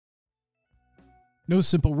No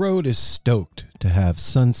Simple Road is stoked to have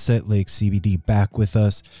Sunset Lake CBD back with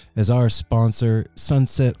us as our sponsor.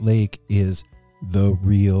 Sunset Lake is the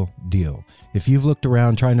real deal. If you've looked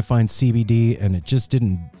around trying to find CBD and it just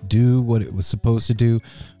didn't do what it was supposed to do,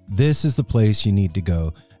 this is the place you need to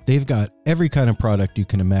go. They've got every kind of product you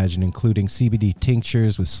can imagine, including CBD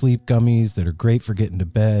tinctures with sleep gummies that are great for getting to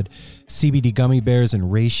bed, CBD gummy bears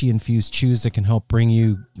and reishi-infused chews that can help bring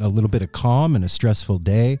you a little bit of calm in a stressful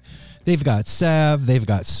day. They've got salve. They've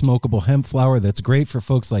got smokable hemp flower that's great for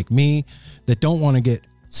folks like me that don't want to get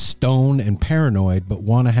stoned and paranoid but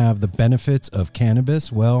want to have the benefits of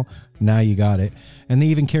cannabis. Well, now you got it. And they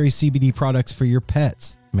even carry CBD products for your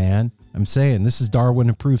pets, man. I'm saying this is Darwin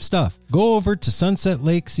approved stuff. Go over to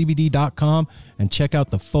sunsetlakecbd.com and check out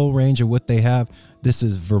the full range of what they have. This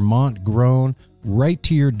is Vermont grown, right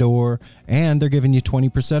to your door, and they're giving you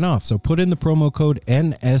 20% off. So put in the promo code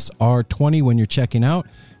NSR20 when you're checking out.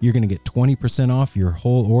 You're going to get 20% off your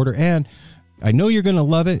whole order. And I know you're going to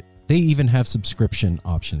love it. They even have subscription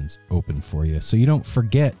options open for you, so you don't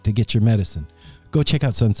forget to get your medicine. Go check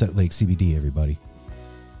out Sunset Lake CBD, everybody.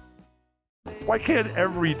 Why can't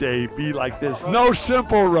every day be like this? No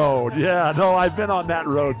Simple Road. Yeah, no, I've been on that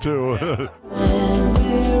road too. And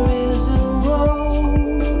there is a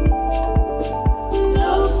road,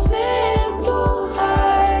 no simple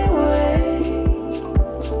highway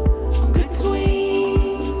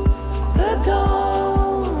between the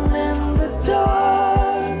dawn and the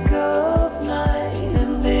dark of night.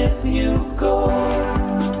 And if you go,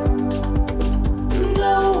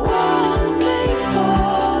 no one may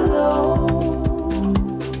follow.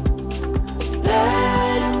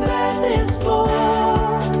 That path is for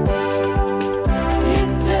it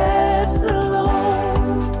steps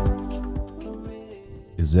alone.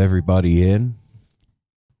 Is everybody in?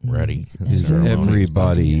 Ready. Is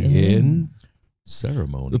everybody in?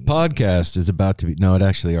 Ceremony. The podcast is about to be... No, it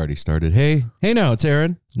actually already started. Hey now, it's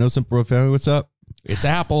Aaron. No Simple Road family. What's up? It's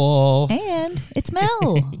Apple. And it's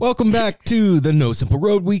Mel. Welcome back to the No Simple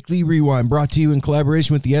Road Weekly Rewind, brought to you in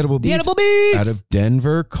collaboration with the Edible Beats. The Edible Beats. Out of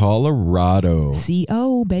Denver, Colorado.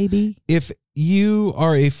 CO, baby. If you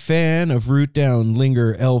are a fan of Root Down,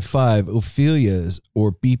 Linger, L5, Ophelia's,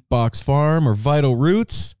 or Beatbox Farm, or Vital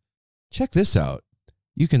Roots, check this out.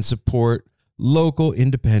 You can support local,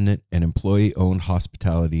 independent, and employee-owned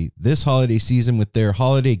hospitality this holiday season with their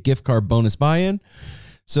holiday gift card bonus buy-in.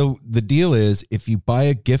 So the deal is, if you buy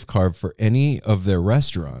a gift card for any of their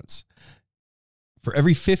restaurants, for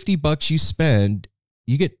every $50 you spend,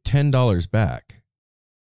 you get $10 back.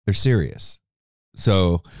 They're serious.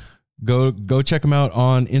 So go check them out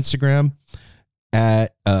on Instagram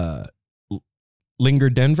at Linger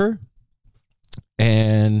Denver.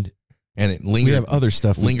 And we have other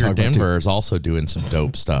stuff. Linger Denver is also doing some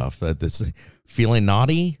dope stuff. That's feeling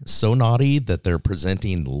naughty, so naughty that they're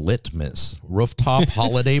presenting Litmus rooftop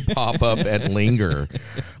holiday pop-up at Linger,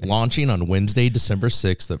 launching on Wednesday, December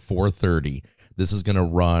 6th at 4:30. This is going to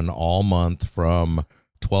run all month from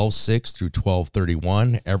 12/6 through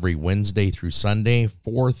 12/31, every Wednesday through Sunday,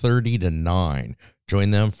 4:30 to 9.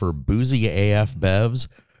 Join them for boozy AF bevs,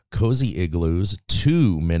 cozy igloos,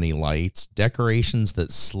 2 mini lights, decorations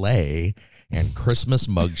that slay, and Christmas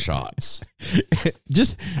mug shots.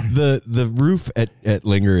 Just the roof at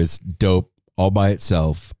Linger is dope all by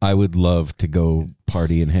itself. I would love to go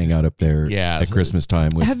party and hang out up there at Christmas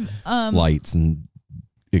time with lights and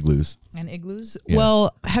igloos. And igloos. Yeah.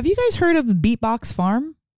 Well, have you guys heard of the Beatbox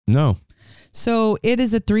Farm? No. So it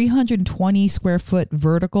is a 320 square foot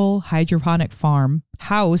vertical hydroponic farm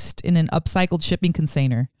housed in an upcycled shipping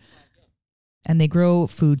container. And they grow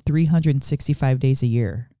food 365 days a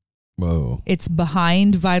year. Whoa. It's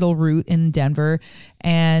behind Vital Root in Denver,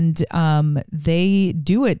 and they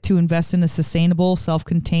do it to invest in a sustainable,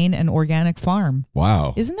 self-contained, and organic farm.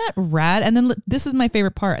 Wow. Isn't that rad? And then this is my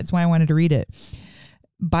favorite part. That's why I wanted to read it.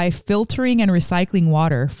 By filtering and recycling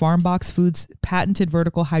water, Farmbox Foods' patented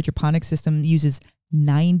vertical hydroponic system uses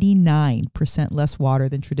 99% less water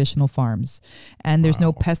than traditional farms. And there's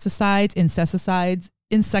no pesticides, insecticides,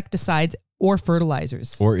 or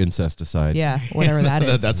fertilizers. Or incesticide. Yeah, whatever that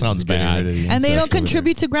is. That sounds bad. And they don't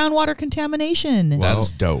contribute to groundwater contamination.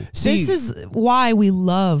 That's dope. This is why we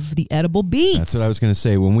love the Edible Beats. That's what I was going to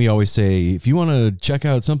say. When we always say, if you want to check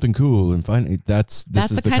out something cool and find it, this is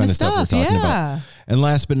the kind of stuff we're talking about. And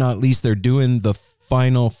last but not least, they're doing the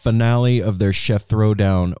final finale of their Chef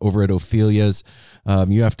Throwdown over at Ophelia's.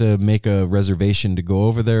 You have to make a reservation to go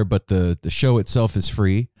over there, but the show itself is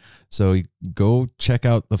free. So go check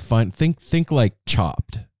out the think like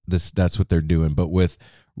Chopped. That's what they're doing, but with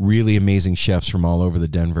really amazing chefs from all over the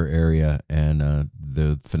Denver area. And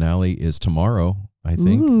the finale is tomorrow I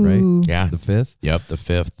think, Ooh. right? Yeah. The 5th. Yep, the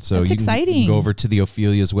 5th. So That's you can exciting. go over to the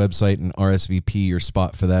Ophelia's website and RSVP your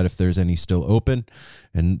spot for that if there's any still open.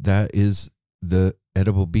 And that is the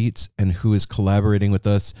Edible Beats, and who is collaborating with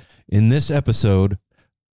us in this episode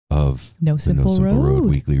of No the Simple, No Simple Road Road.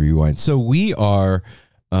 Weekly Rewind. So we are,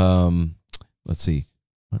 let's see,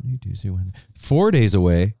 Monday, Tuesday, Wednesday, 4 days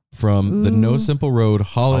away from the No Ooh. Simple Road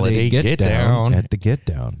Holiday Get Down at the Get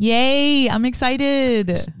Down. Yay! I'm excited.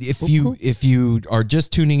 If you are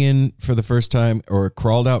just tuning in for the first time or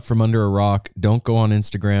crawled out from under a rock, don't go on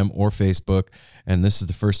Instagram or Facebook. And this is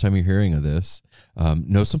the first time you're hearing of this.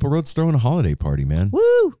 No Simple Road's throwing a holiday party, man.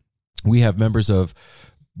 Woo! We have members of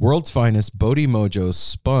World's Finest, Bodie Mojo,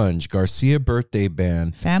 Sponge, Garcia Birthday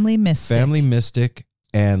Band, Family Mystic. Family Mystic,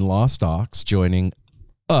 and Lost Ox joining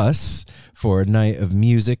us for a night of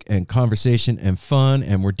music and conversation and fun.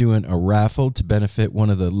 And we're doing a raffle to benefit one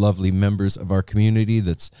of the lovely members of our community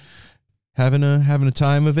that's having a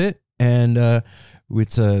time of it. And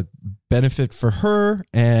it's a benefit for her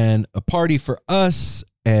and a party for us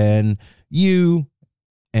and you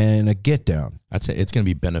and a get down. I'd say it's going to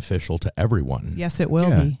be beneficial to everyone. Yes, it will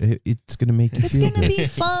Yeah, be. it's going to make you It's feel gonna good. be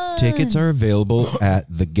fun. Tickets are available at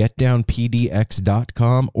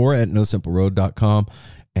thegetdownpdx.com or at nosimpleroad.com.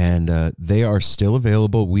 And they are still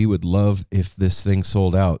available. We would love if this thing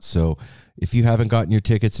sold out. So if you haven't gotten your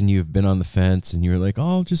tickets and you've been on the fence and you're like, oh,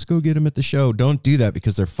 I'll just go get them at the show, don't do that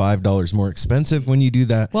because they're $5 more expensive when you do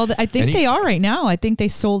that. Well, I think they are right now. I think they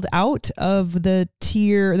sold out of the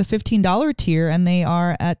tier, the $15 tier, and they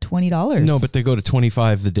are at $20. No, but they go to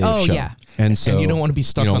 25 the day of Oh, show. yeah. And so And you don't want to be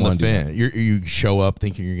stuck you don't on the wanna do that. fence. You show up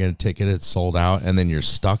thinking you're getting a ticket, it's sold out, and then you're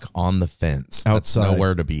stuck on the fence. That's Outside.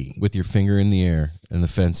 nowhere to be. With your finger in the air and the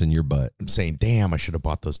fence in your butt. I'm saying, damn, I should have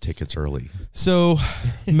bought those tickets early. So,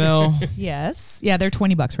 Mel, Yes. Yeah, they're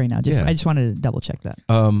 $20 right now. Yeah. I just wanted to double check that.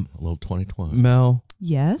 A little 2020. Mel,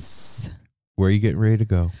 Yes. where are you getting ready to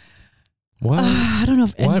go? What? I don't know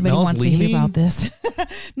if What? anybody Mel's wants to hear leaving? about this.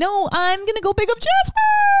 No, I'm going to go pick up Jasper.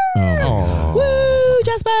 Oh. Woo,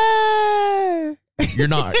 Jasper.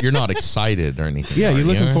 You're not excited or anything. Yeah, are you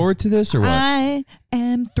looking forward to this or what? I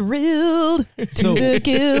am thrilled to So- the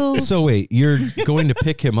gills. So wait, you're going to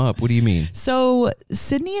pick him up. What do you mean? So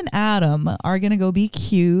Sydney and Adam are going to go be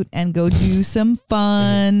cute and go do some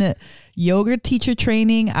fun yoga teacher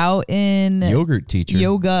training out in Yogurt teacher.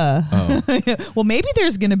 yoga. Oh. Well, maybe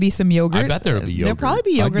there's going to be some yogurt. I bet there'll be There'll yogurt. probably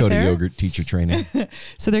be I'd yogurt go there. to yogurt teacher training.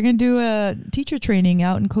 So they're going to do a teacher training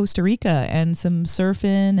out in Costa Rica and some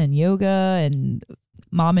surfing and yoga and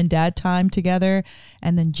mom and dad time together.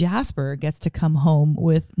 And then Jasper gets to come home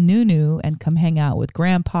with Nunu and come hang out with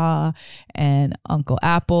Grandpa and Uncle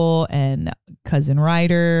Apple and Cousin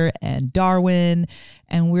Ryder and Darwin.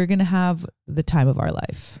 And we're going to have the time of our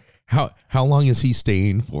life. How long is he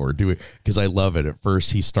staying for? Because I love it. At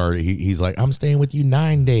first he started, he's like, I'm staying with you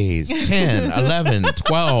 9 days, 10, 11,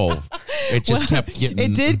 12. It just kept getting.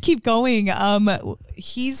 It did keep going.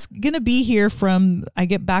 He's going to be here from, I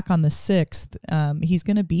get back on the 6th. He's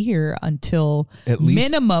going to be here until At least-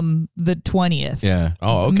 minimum the 20th. Yeah.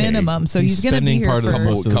 Oh, okay. Minimum. So he's going to be spending here part of for the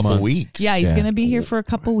most of the couple month. weeks. Yeah, he's Yeah. going to be here for a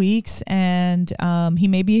couple weeks, and he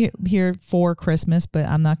may be here for Christmas, but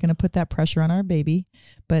I'm not going to put that pressure on our baby.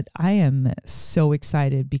 But I am so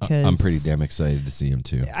excited because I'm pretty damn excited to see him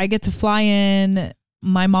too. I get to fly in.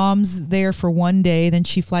 My mom's there for one day, then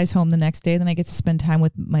she flies home the next day. Then I get to spend time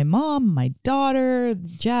with my mom, my daughter,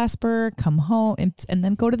 Jasper, come home, and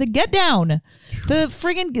then go to the get down. The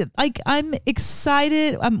friggin' I'm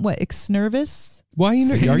excited. I'm nervous. Why are you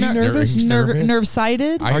nervous? Nervous?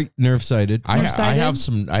 Nerve-sided. Are you nerve-sided? I excited? have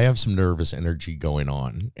some nervous energy going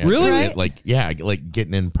on. And Really? it, like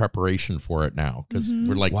getting in preparation for it now because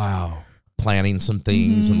we're like Wow. planning some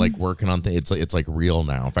things and like working on things. It's like real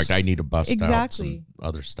now. In fact, I need to bust out Exactly. some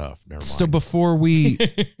other stuff. Never mind. So before we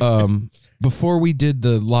did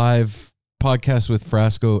the live podcast with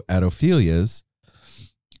Frasco at Ophelia's,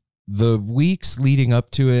 the weeks leading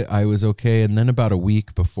up to it, I was okay, and then about a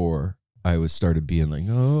week before, I was started being like,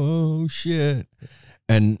 "Oh shit,"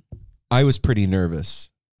 and I was pretty nervous.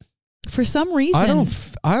 For some reason,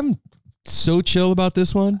 I'm so chill about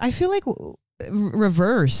this one. I feel like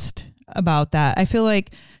reversed about that. I feel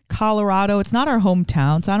like Colorado, it's not our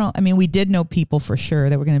hometown. So we did know people for sure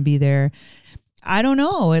that were going to be there. I don't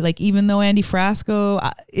know. Like, even though Andy Frasco,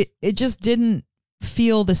 it just didn't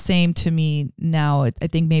feel the same to me now. I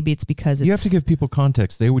think maybe it's because You have to give people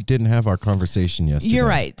context. They didn't have our conversation yesterday. You're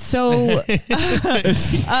right. So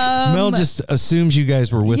Mel just assumes you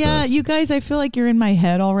guys were with us. yeah, you guys, I feel like you're in my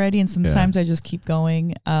head already, and sometimes I just keep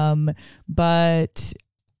going. But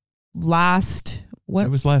last What? It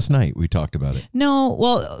was last night we talked about it. No.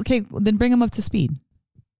 Well, okay. Then bring them up to speed.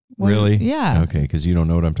 What- Really? Yeah. Okay, because you don't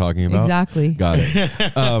know what I'm talking about. Exactly. Got it.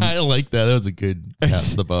 I like that. That was a good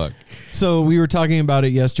pass the buck. So we were talking about it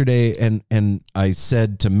yesterday, and I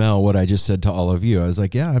said to Mel what I just said to all of you. I was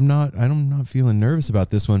like, I'm not feeling nervous about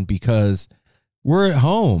this one because we're at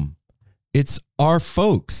home. It's our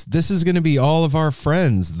folks. This is going to be all of our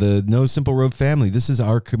friends, the No Simple Road family. This is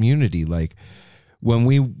our community. Like when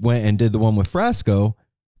we went and did the one with Frasco,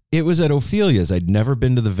 it was at Ophelia's. I'd never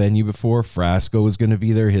been to the venue before. Frasco was going to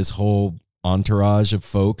be there. His whole entourage of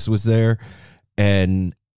folks was there.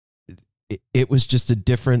 And it was just a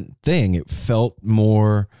different thing. It felt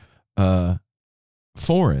more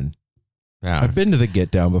foreign. Yeah. I've been to the Get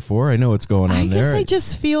Down before. I know what's going on I there. guess I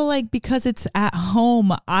just feel like because it's at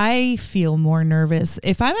home, I feel more nervous.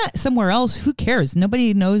 If I'm at somewhere else, who cares?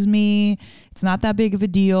 Nobody knows me. It's not that big of a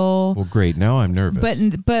deal. Well, great. Now I'm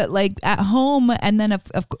nervous. But like at home, and then if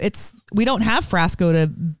it's we don't have Frasco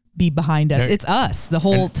to be behind us. No. It's us the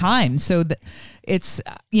whole time. So it's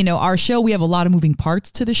our show. We have a lot of moving parts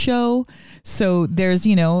to the show. So there's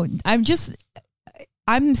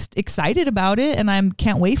I'm excited about it and I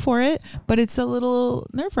can't wait for it, but it's a little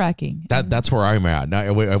nerve wracking. That's where I'm at. Now,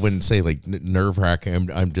 I wouldn't say like nerve wracking.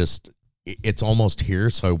 I'm just, it's almost here.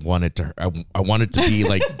 So I want it to be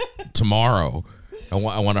like tomorrow. I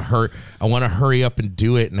want to hurry up and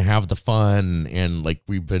do it and have the fun. And like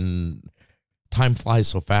time flies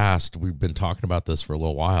so fast. We've been talking about this for a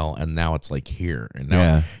little while, and now it's like here. And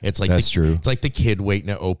now it's like that's true. It's like the kid waiting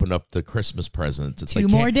to open up the Christmas presents. It's 2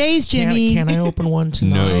 like, more days, Jimmy. Can I open one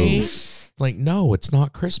tonight? Like, no, it's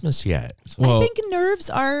not Christmas yet. Well, I think nerves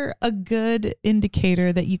are a good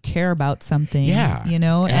indicator that you care about something. Yeah.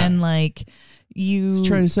 And like he's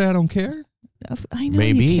trying to say I don't care. I know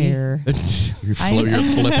Maybe. you care. Your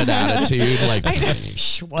flippant attitude, like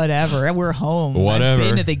Whatever. We're home. Whatever. I've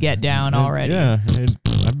been to the Get Down already. Yeah,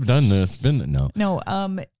 I've done this. No,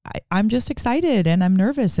 I'm just excited and I'm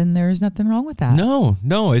nervous and there's nothing wrong with that.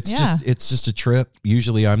 No, it's just a trip.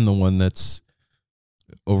 Usually I'm the one that's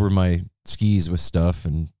over my skis with stuff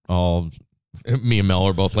and all. me and Mel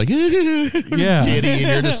are both like, Yeah. giddy, and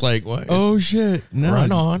you're just like, what? Oh shit. No.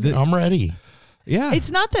 Run on. I'm ready. Yeah.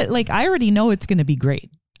 It's not that like I already know it's going to be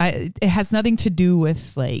great. It has nothing to do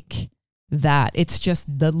with like that. It's just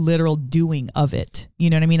the literal doing of it. You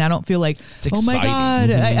know what I mean? I don't feel like, It's oh my exciting.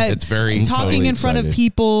 God, It's very talking totally in front of excited.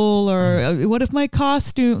 people or what if my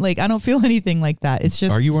costume, like I don't feel anything like that. It's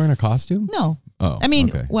just, Are you wearing a costume? no. Oh, I mean,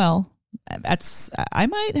 okay. well, I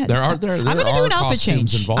might. There are I'm going to do an outfit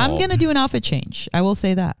costumes change. involved. I'm going to do an outfit change. I will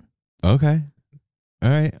say that. Okay. All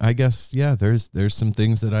right. I guess, yeah, there's some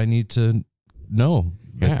things that I need to know.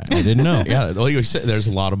 Yeah. I didn't know. Yeah, like you said, there's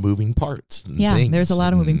a lot of moving parts. and Yeah, things, there's a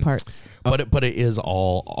lot of moving and- parts. But it is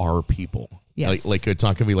all our people. Yes. Like it's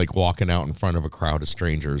not gonna be like walking out in front of a crowd of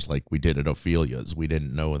strangers like we did at Ophelia's. We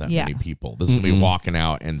didn't know that Yeah. many people. This is gonna be walking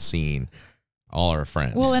out and seeing all our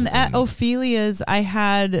friends. Well, and at Ophelia's, I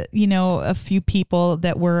had, a few people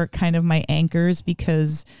that were kind of my anchors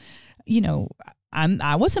because,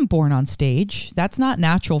 I wasn't born on stage. That's not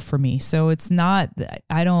natural for me. So it's not,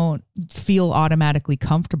 I don't feel automatically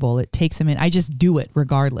comfortable. It takes a minute. I just do it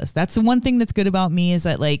regardless. That's the one thing that's good about me is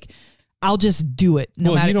that like, I'll just do it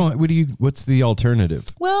no matter. What's the alternative?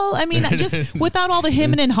 Well, I mean, just without all the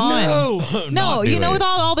hemming and hawing. No, without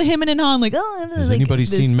all the hemming and hawing, like, Has like anybody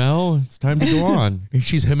this- seen Mel? It's time to go on.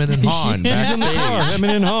 she's hemming and hawing She's in the car, backstage.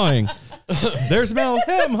 hemming and hawing. There's Mel.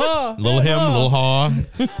 Hem, ha. Little hem, little haw.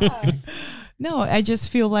 No, I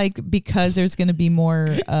just feel like because there's going to be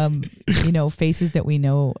more, faces that we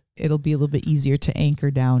know, it'll be a little bit easier to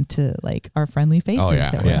anchor down to like our friendly faces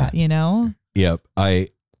that we're at, Yep. I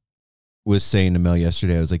was saying to Mel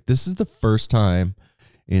yesterday, I was like, this is the first time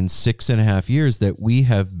in 6.5 years that we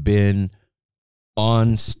have been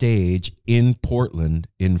on stage in Portland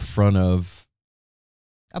in front of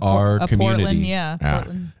our community. Portland, Yeah.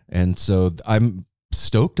 Portland. And so I'm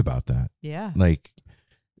stoked about that. Yeah. Like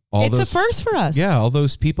It's a first for us. Yeah, all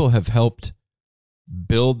those people have helped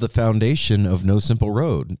build the foundation of No Simple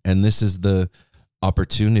Road. And this is the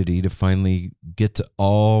opportunity to finally get to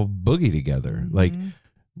all boogie together. Mm-hmm. Like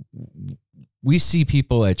we see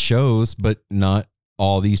people at shows, but not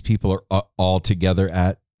all these people are all together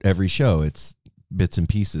at every show. It's bits and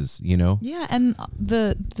pieces, Yeah, and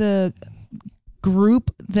the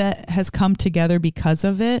group that has come together because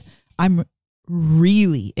of it, I'm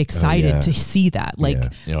really excited to see that. Like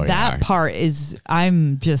that part is,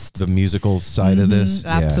 I'm just the musical side of this.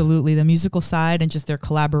 Yeah. Absolutely. The musical side and just their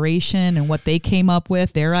collaboration and what they came up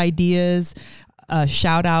with, their ideas.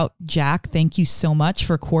 shout out, Jack. Thank you so much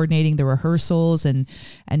for coordinating the rehearsals and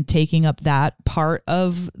taking up that part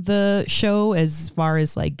of the show as far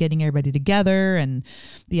as like getting everybody together and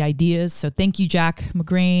the ideas. So thank you, Jack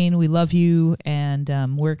McGrain. We love you, and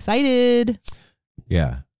we're excited.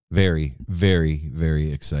 Yeah, very, very,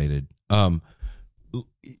 very excited.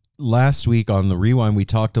 Last week on the Rewind, we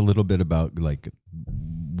talked a little bit about like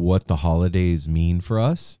what the holidays mean for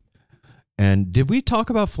us. And did we talk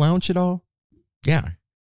about Flounch at all? Yeah.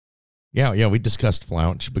 We discussed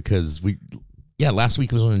Flounch because last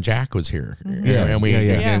week was when Jack was here. Yeah, and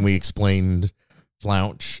yeah. we explained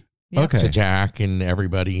Flounch Okay. to Jack and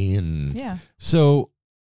everybody. And Yeah. So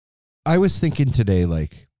I was thinking today,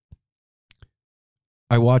 like,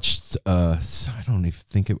 I watched, I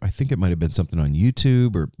think it might have been something on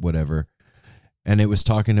YouTube or whatever. And it was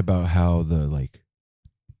talking about how the like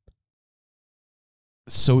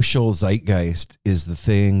social zeitgeist is the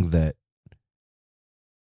thing that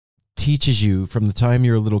teaches you from the time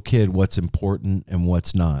you're a little kid what's important and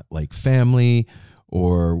what's not, like family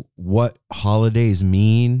or what holidays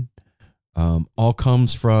mean. All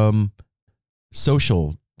comes from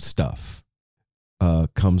social stuff.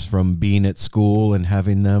 Comes from being at school and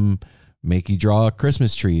having them make you draw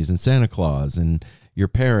Christmas trees and Santa Claus, and your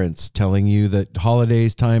parents telling you that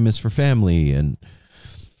holidays time is for family, and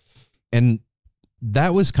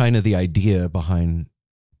that was kind of the idea behind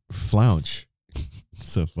Flounch.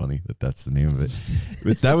 So funny that that's the name of it.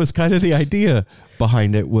 But that was kind of the idea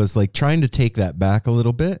behind it, was like trying to take that back a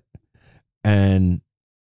little bit and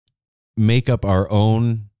make up our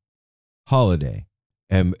own holiday.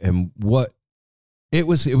 And what it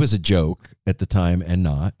was a joke at the time and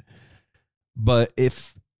not. But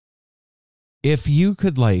if you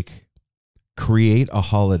could like create a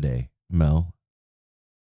holiday, Mel,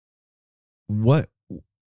 what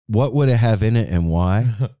would it have in it and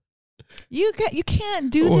why? You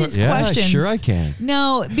can't do these Yeah, questions. sure I can.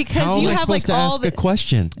 No, because How you am I have supposed like to all ask the a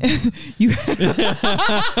question? you.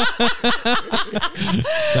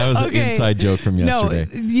 That was an inside joke from yesterday.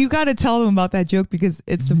 No, you got to tell them about that joke because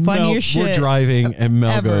it's the funniest shit. We're driving and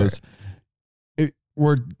Mel ever. goes,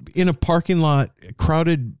 we're in a parking lot,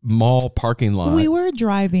 crowded mall parking lot. We were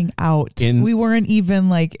driving out. We weren't even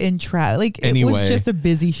like in traffic. Like it was Anyway, just a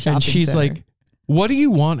busy shopping and she's center. like, what do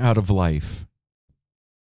you want out of life?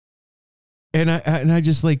 And I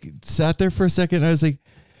just like sat there for a second. And I was like,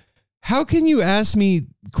 how can you ask me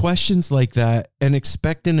questions like that and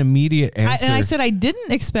expect an immediate answer? And I said, I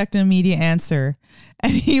didn't expect an immediate answer.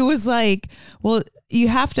 And he was like, well, you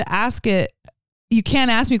have to ask it. You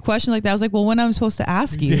can't ask me questions like that. I was like, well, when am I supposed to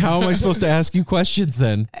ask you? How am I supposed to ask you questions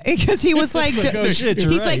then? Because he was like, oh, shit,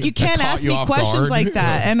 you're he's right. like, you can't caught ask you me off questions guard. like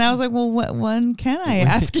that. And I was like, well, when can I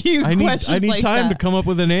ask you questions I need like time that? to come up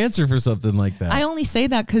with an answer for something like that. I only say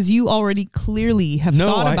that because you already clearly have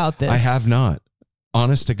thought about this. I have not.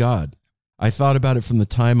 Honest to God. I thought about it from the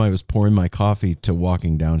time I was pouring my coffee to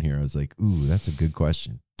walking down here. I was like, ooh, that's a good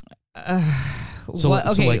question. So what,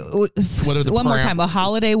 so, okay, like, what are the one more time. A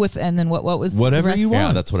holiday with, and then what was the Whatever rest? you want.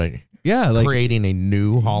 yeah, that's what Yeah, creating a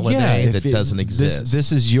new holiday if that it- doesn't exist.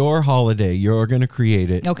 This is your holiday. You're going to create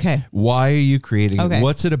it. Okay, Why are you creating Okay. it?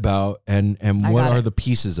 What's it about? And I what got are it. the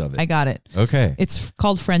pieces of it? I got it. Okay. It's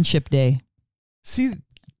called Friendship Day. See,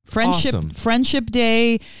 Friendship Awesome. Friendship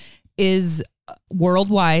Day is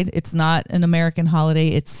worldwide. It's not an American holiday.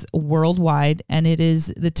 It's worldwide, and it is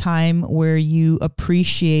the time where you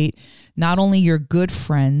appreciate not only your good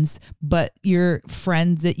friends, but your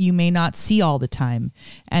friends that you may not see all the time.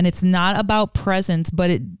 And it's not about presents,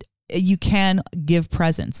 but you can give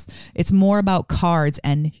presents. It's more about cards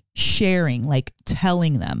and sharing, like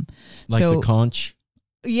telling them. like so, the conch.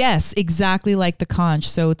 Yes, exactly like the conch.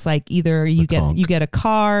 So it's like either you conch. get a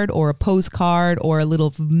card or a postcard or a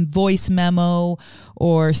little voice memo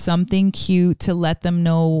or something cute to let them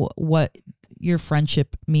know what your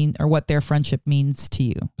friendship mean or what their friendship means to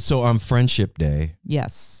you. So on Friendship Day,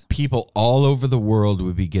 Yes. people all over the world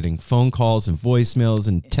would be getting phone calls and voicemails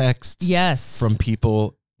and texts Yes. from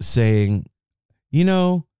people saying, you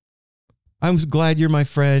know, I'm glad you're my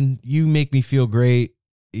friend. You make me feel great.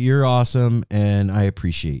 You're awesome, and I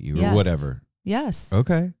appreciate you, Yes. or whatever. Yes.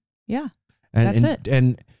 Okay. Yeah. And, That's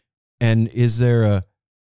And is there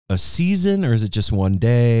a season, or is it just one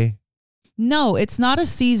day? No, it's not a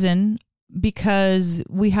season because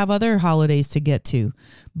we have other holidays to get to.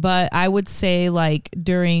 But I would say like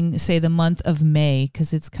during, say, the month of May,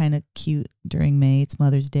 because it's kind of cute during May. It's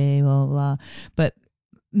Mother's Day, blah, blah, blah. But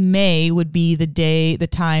May would be the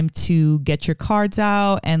time to get your cards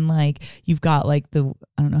out, and like you've got like I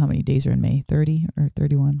don't know how many days are in May, 30 or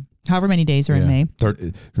 31, however many days are in Yeah. May.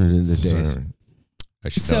 The days. I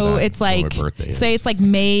should know So that. it's That's when like, my birthday say is. it's like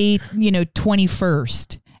May,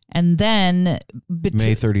 21st. And then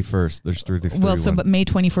May 31st. There's 31. well, so but May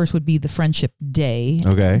 21st would be the friendship day.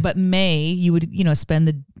 Okay. But May you would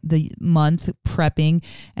spend the month prepping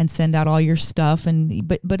and send out all your stuff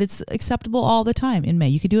but it's acceptable all the time in May.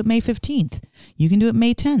 You could do it May 15th. You can do it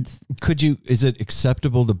May 10th. Is it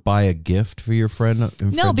acceptable to buy a gift for your friend?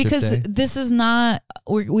 No, because this is not.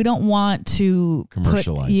 We don't want to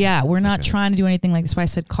Commercialize it. Yeah, we're not trying to do anything like this. Why I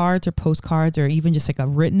said cards or postcards or even just like a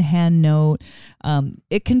written hand note.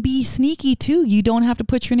 It can be sneaky too. You don't have to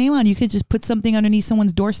put your name on. You could just put something underneath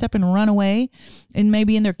someone's doorstep and run away, and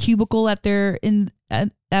maybe in their cubicle at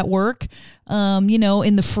work,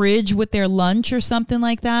 in the fridge with their lunch or something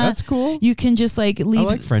like that. That's cool. You can just like leave I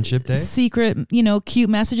like Friendship Day. secret, cute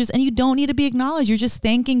messages, and you don't need to be acknowledged. You're just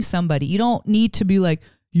thanking somebody. You don't need to be like,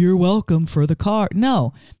 you're welcome for the card.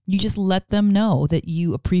 No, you just let them know that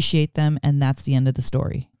you appreciate them, and that's the end of the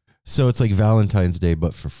story. So it's like Valentine's Day,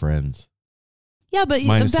 but for friends. Yeah, but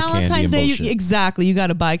Minus the candy Valentine's and Day, bullshit. exactly. You got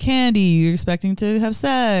to buy candy. You're expecting to have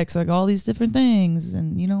sex, like all these different things,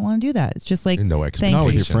 and you don't want to do that. It's just like no expectations. Not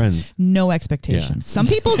with your friends. no expectations. Some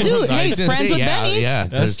people do. I Hey, was gonna friends say, with yeah, bennies. Yeah,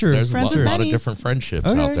 That's true. There's Friends a with lot of bennies. different friendships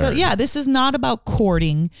Okay. out there. So yeah, this is not about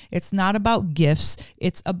courting. It's not about gifts.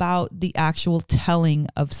 It's about the actual telling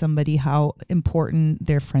of somebody how important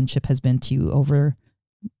their friendship has been to you over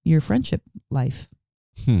your friendship life.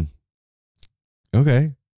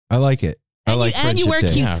 Okay. I like it. I like and you Friendship wear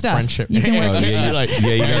Day. cute Yeah, stuff. friendship. You can wear Oh, cute yeah, stuff.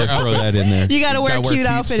 you got to throw that in there. You got to wear a Gotta cute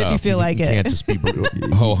outfit if you stuff. feel like you it. can't just be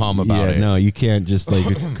ho-hum about it. No, you can't just like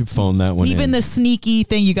phone that one Even in. the sneaky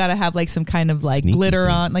thing, you got to have like some kind of like Sneaky glitter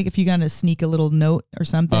thing. on. Like if you're going to sneak a little note or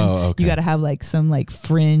something, Oh, okay. you got to have like some like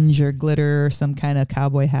fringe or glitter or some kind of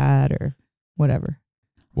cowboy hat or whatever.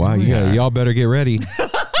 Wow, y'all better get ready.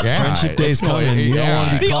 Yeah, Friendship Day's let's go. coming. You don't want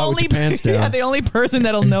to be caught with your pants down. Yeah, the only person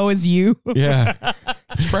that'll know is you. Yeah.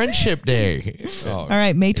 Friendship Day. Oh, All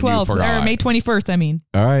right, May 12th forgot. or May 21st, I mean.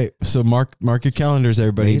 All right. So mark your calendars,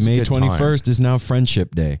 everybody. May's a May good time. 21st is now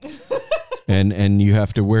Friendship Day. and you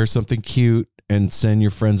have to wear something cute and send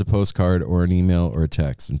your friends a postcard or an email or a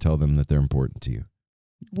text and tell them that they're important to you.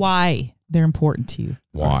 Why they're important to you.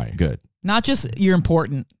 Why? Good. Not just you're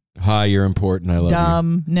important. Hi, you're important. I love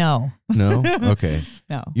Dumb. No. you. No? Okay.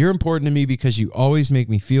 No. You're important to me because you always make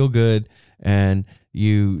me feel good and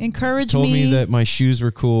you Encourage told me me. that my shoes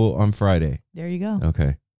were cool on Friday. There you go.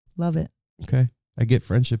 Okay. Love it. Okay. I get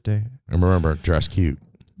Friendship Day. And remember, dress cute.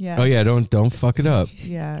 Yeah. Oh yeah, don't fuck it up.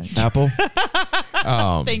 Yeah. Apple.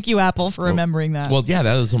 Thank you, Apple, for remembering that. Well, yeah,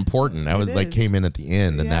 that was important. That It was like is. came in at the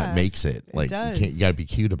end, and Yeah, that makes it like does. you got to be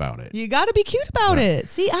cute about it. You got to be cute about it.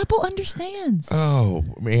 See, Apple understands. Oh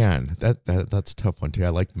man, that's a tough one too. I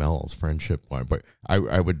like Mel's friendship one, but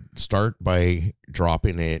I would start by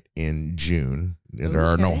dropping it in June. There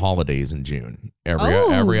are no Okay. holidays in June. Every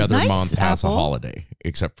Oh, other nice, month has Apple. a holiday,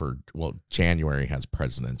 except for January has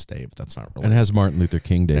President's Day, but that's not really. And it has Martin Luther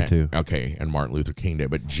King Day too. Okay, and Martin Luther King Day,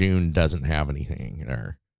 but June doesn't have anything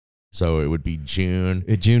there, so it would be June.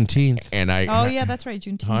 Juneteenth. And I Oh yeah, that's right.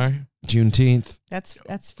 Juneteenth. Huh? Juneteenth.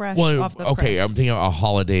 That's fresh. Well, off the okay, press. I'm thinking a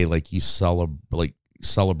holiday like you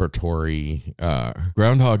celebratory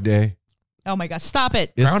Groundhog Day. Oh my gosh, stop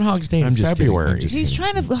it. It's- Groundhog's Day in I'm just kidding. February. I'm just He's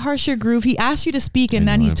kidding. trying to harsh your groove. He asked you to speak, and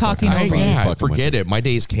I then know, he's I'm talking fucking- over you. fucking Yeah, with forget it. My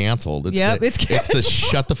day's canceled. It's Yep, the, it's the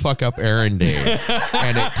shut the fuck up Aaron Day,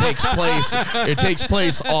 and it takes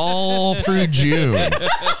place all through June,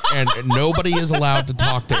 and nobody is allowed to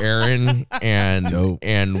talk to Aaron, and Dope.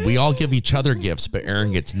 and we all give each other gifts, but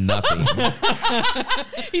Aaron gets nothing.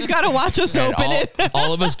 He's got to watch us And open it.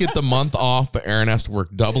 all of us get the month off, but Aaron has to work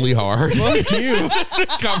doubly hard. Fuck you.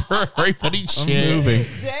 Cover everybody's shit. moving.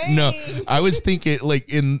 No, I was thinking like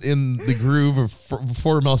in the groove of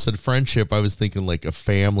before Mel said friendship, I was thinking like a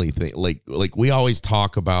family thing. Like we always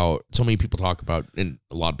talk about, so many people talk about, and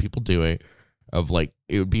a lot of people do it, of like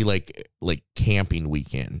it would be like camping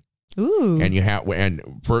weekend. Ooh. And you have,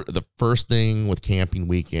 and for the first thing with camping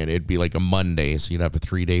weekend, it'd be like a Monday, so you'd have a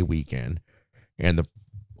 3-day weekend, and the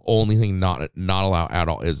only thing not allowed at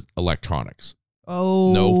all is electronics.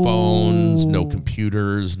 Oh. No phones, no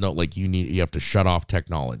computers, no, like you have to shut off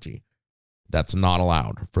technology. That's not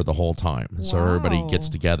allowed for the whole time. So everybody gets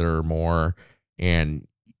Wow. together more, and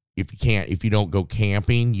if you don't go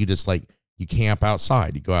camping, you just you camp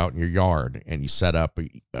outside. You go out in your yard and you set up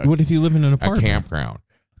What if you live in an a apartment? campground.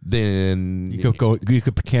 Then You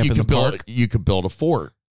could camp in the park. You could build a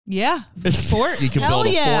fort. Yeah. Fort. You can Hell build a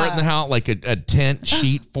yeah. fort in the house, like a tent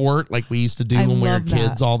sheet fort, like we used to do I when we were love that.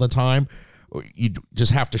 kids all the time. You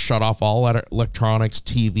just have to shut off all electronics,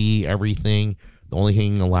 TV, everything. The only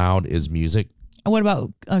thing allowed is music. What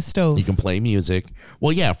about a stove? You can play music.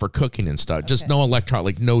 Well, yeah, for cooking and stuff. Just no electronic,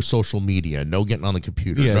 like no social media, no getting on the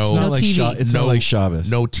computer. Yeah, no, it's not like TV. it's not like Shabbos.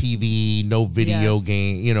 no TV, no video Yes.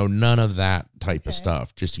 game, none of that type of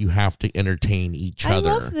stuff. Just you have to entertain each I other.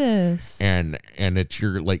 love this. And it's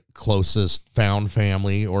your like closest found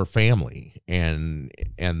family or family. And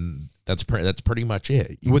that's pretty much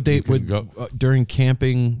it. Would they You can would go during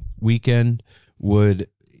camping weekend? Would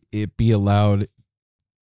it be allowed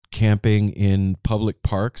camping in public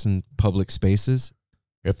parks and public spaces?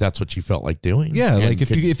 if that's what you felt like doing? Yeah, And like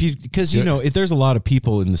if you because there's a lot of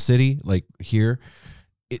people in the city like here.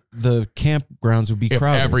 The campgrounds would be if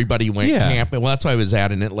crowded. everybody went Yeah. camping, well, that's why I was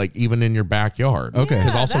adding it, like even in your backyard. Okay.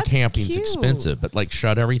 Because Yeah, also that's camping's cute. expensive, but like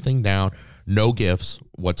shut everything down. No gifts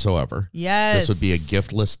whatsoever. Yes. This would be a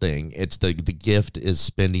giftless thing. It's the gift is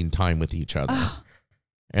spending time with each other.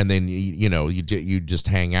 And then you just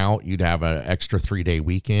hang out. You'd have an extra 3-day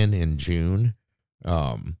weekend in June.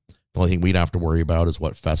 The only thing we'd have to worry about is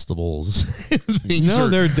what festivals. things No,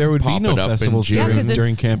 are there would be popping no up in festivals June. Yeah, 'cause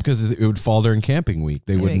during it's- camp because it would fall during camping week.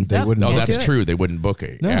 They wouldn't. They Exactly. wouldn't. No, Can't that's do it. true. They wouldn't book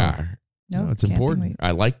it. No. Yeah. No, it's camping important. week.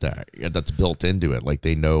 I like that. Yeah, that's built into it. Like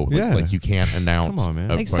they know, Yeah. like you can't announce. Come on,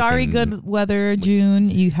 man. a Like, sorry, fucking- good weather, June.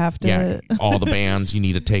 You have to Yeah, all the bands you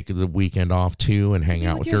need to take the weekend off too and hang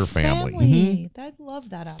out with your family. I love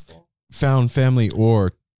that, Apple. Found family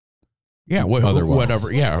or Yeah, Otherwise.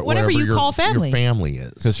 whatever. Yeah, Whatever you your, call family. Your family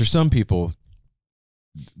is. because for some people,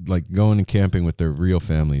 like going and camping with their real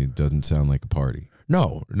family doesn't sound like a party.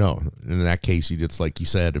 No. In that case, it's like you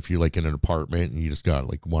said, if you're like in an apartment and you just got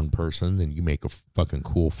like one person, then you make a fucking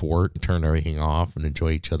cool fort and turn everything off and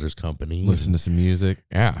enjoy each other's company. Listen to some music.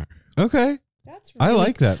 Yeah. Okay, That's I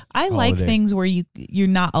like that. I like holiday. things where you're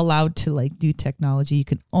not allowed to like do technology. You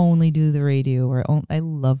can only do the radio. I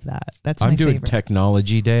love that. That's my I'm doing favorite.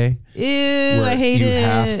 technology day. Ew, where I hate you it.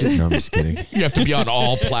 have to. No, I'm just kidding. You have to be on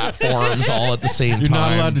all platforms all at the same You're time.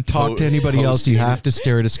 not allowed to talk to anybody else. You have to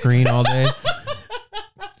stare at a screen all day.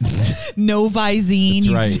 No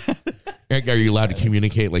Visine. That's You- right. Are you allowed to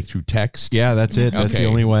communicate like through text? Yeah, that's it. That's the Okay.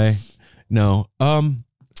 only way. No.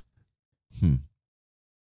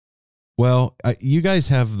 Well, you guys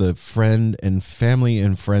have the friend and family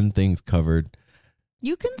and friend things covered.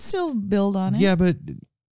 You can still build on it. Yeah, but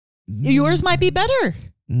Yours might be better.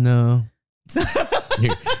 No.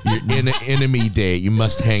 Your enemy day. You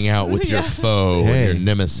must hang out with your Yeah. foe Hey, and your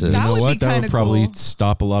nemesis. You That know would be what? That would kinda probably cool.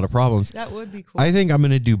 stop a lot of problems. That would be cool. I think I'm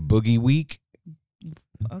going to do Boogie Week.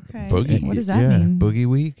 Okay. Boogie. What does that Yeah, mean? Boogie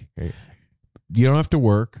Week. Okay. You don't have to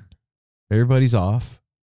work. Everybody's off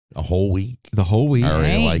A whole week. the whole week. I already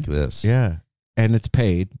Dang. like this. Yeah. And it's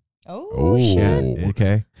paid. Oh, Ooh. shit. Yeah,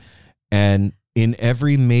 okay. And in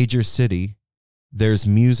every major city, there's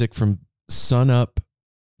music from sun up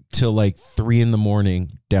till like 3 a.m.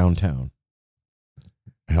 downtown.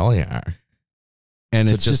 Hell yeah. And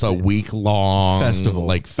So it's just a week long festival.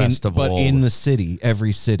 like festival. but in the city,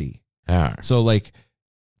 every city. yeah. So like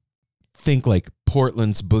think like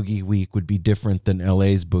Portland's Boogie Week would be different than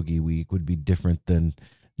LA's Boogie Week, would be different than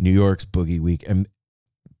New York's Boogie Week. And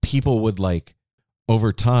people would like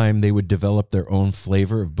over time they would develop their own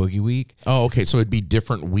flavor of Boogie Week. Oh, okay. So it'd be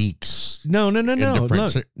different weeks. No.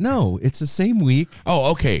 different No, it's the same week,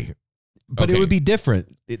 Oh, okay. but it Okay. would be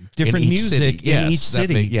different. Different each music city. Yes, in each that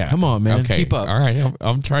city. yeah. Come on, man. Okay. Keep up. All right.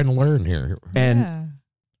 I'm trying to learn here. And Yeah.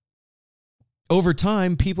 over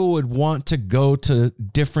time, people would want to go to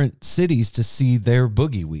different cities to see their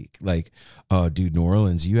Boogie Week. Like, oh, dude, New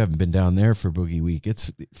Orleans, you haven't been down there for Boogie Week. It's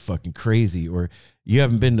fucking crazy. Or you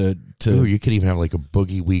haven't been to Ooh, you could even have like a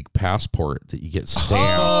Boogie Week passport that you get stamped.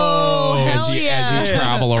 Oh, hell as you yeah.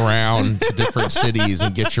 travel around to different cities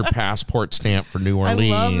and get your passport stamp for New I love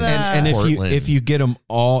Orleans, that. and Portland. if you get them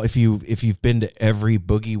all, if you've been to every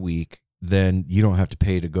Boogie Week, then you don't have to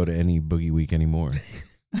pay to go to any Boogie Week anymore.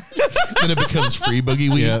 then it becomes free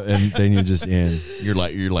Boogie Week. Yeah, and then you're just in. You're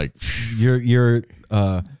like You're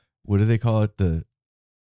what do they call it?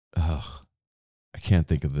 I can't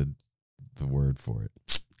think of the word for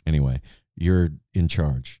it. Anyway, you're in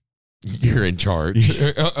charge. you're in charge.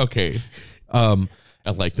 Okay, I I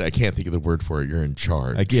like that. I can't think of the word for it. You're in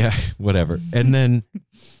charge. yeah, whatever. And then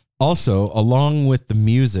also along with the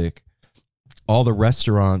music, all the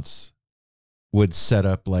restaurants would set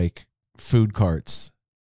up like food carts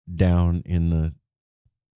down in the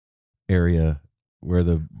area where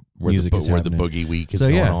the music is where the happening. Boogie Week is So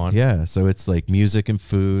going yeah, on. yeah. So it's like music and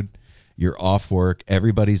food. You're off work.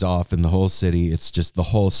 Everybody's off in the whole city. It's just the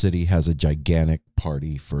whole city has a gigantic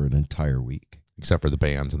party for an entire week. Except for the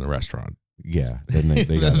bands in the restaurant. Yeah. Then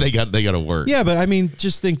they got they got to work. Yeah, but I mean,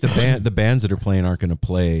 just think the bands that are playing aren't going to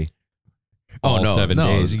play Oh, all no, 7 no.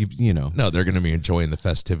 days. You know. No, they're going to be enjoying the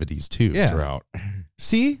festivities too Yeah. throughout.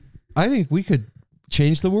 See, I think we could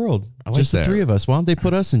change the world. I like Just the that. 3 of us. Why don't they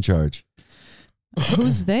put us in charge?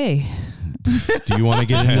 Who's they? Do you want to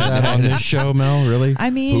get into that on this show, Mel? Really? I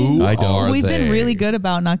mean, Who I don't. are we've they? been really good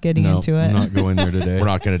about not getting No, into it. I'm not going there today. We're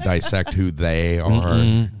not going to dissect who they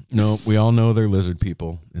are. No, we all know they're lizard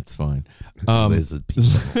people. It's fine. Lizard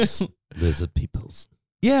peoples. Lizard peoples.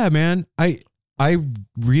 Yeah, man. I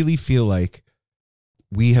really feel like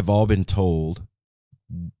we have all been told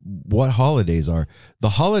what holidays are. The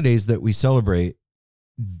holidays that we celebrate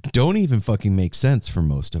don't even fucking make sense for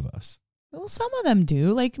most of us. Well, some of them do,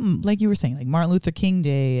 like you were saying, like Martin Luther King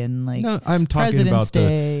Day and like No, I'm talking President's about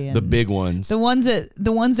Day. the and big ones. the ones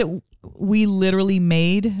that we literally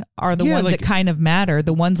made are the Yeah, ones like- that kind of matter.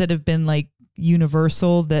 The ones that have been like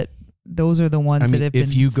universal. Those are the ones I mean, that have been.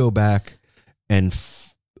 if you go back and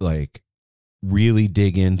like really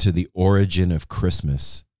dig into the origin of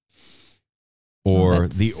Christmas or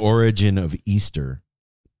that's- the origin of Easter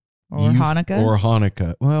or you've- Hanukkah. or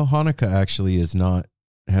Hanukkah. Well, Hanukkah actually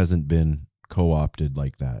hasn't been co-opted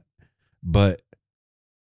like that, but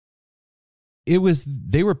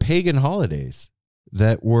they were pagan holidays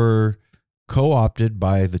that were co-opted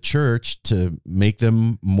by the church to make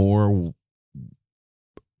them more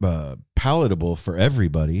palatable for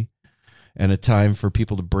everybody, and a time for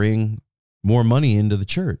people to bring more money into the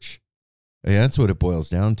church. Yeah, that's what it boils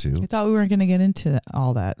down I to. thought we weren't going to get into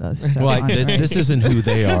all that stuff. Well, on it, right? this isn't who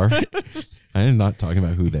they are. I'm not talking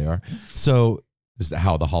about who they are. So This is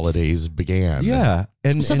how the holidays began. yeah,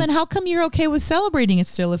 and So then, how come you're okay with celebrating it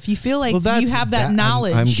still? If you feel like you have that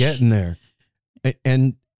knowledge, I'm getting there,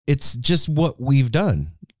 and it's just what we've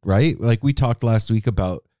done, right? Like we talked last week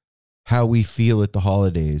about how we feel at the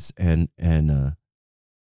holidays, and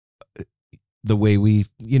the way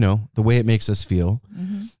the way it makes us feel,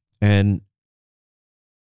 Mhm. and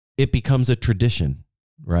it becomes a tradition,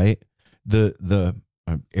 right? The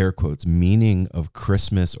air quotes meaning of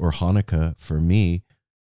Christmas or Hanukkah for me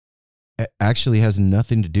actually has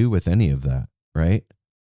nothing to do with any of that, right?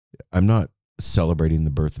 I'm not celebrating the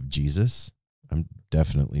birth of Jesus. I'm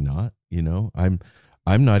definitely not, I'm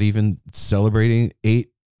not even celebrating a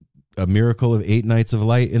miracle of 8 nights of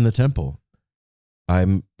light in the temple.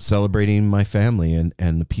 I'm celebrating my family and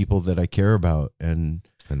the people that I care about and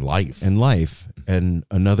life. and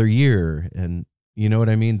another year. And you know what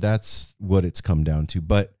I mean? That's what it's come down to.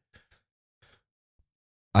 But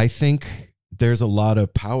I think there's a lot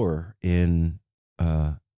of power in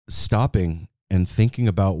stopping and thinking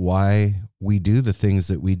about why we do the things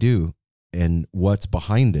that we do and what's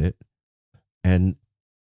behind it, and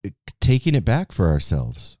taking it back for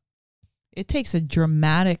ourselves. It takes a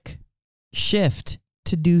dramatic shift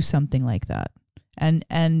to do something like that,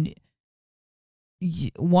 and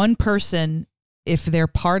one person, if they're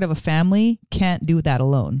part of a family, can't do that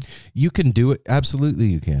alone. You can do it. Absolutely,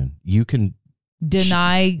 you can. You can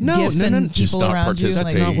Deny gifts and just people not around you. That's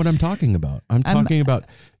participate. not what I'm talking about. I'm talking about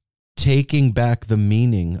taking back the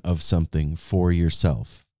meaning of something for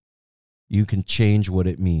yourself. You can change what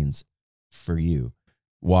it means for you.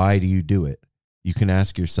 Why do you do it? You can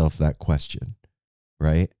ask yourself that question,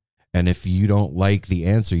 right? And if you don't like the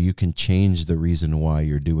answer, you can change the reason why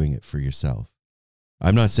you're doing it for yourself.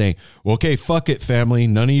 I'm not saying, well, okay, fuck it, family.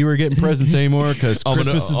 None of you are getting presents anymore because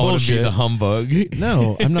Christmas is bullshit. Be the humbug.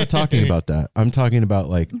 No, I'm not talking about that. I'm talking about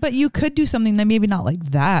like, But you could do something that maybe not like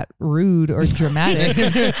that rude or dramatic,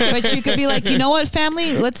 but you could be like, you know what,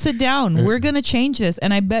 family, let's sit down. We're going to change this.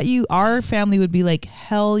 And I bet you our family would be like,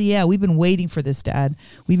 hell yeah, we've been waiting for this, Dad.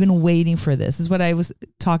 We've been waiting for this. This is what I was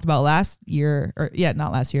talked about last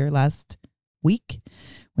week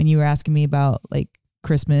when you were asking me about like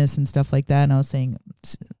Christmas and stuff like that. And I was saying,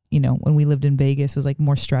 when we lived in Vegas, it was like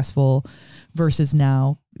more stressful versus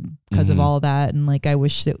now because of all that. And like, I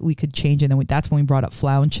wish that we could change it. And that's when we brought up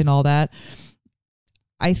Flounch and all that.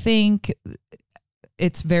 I think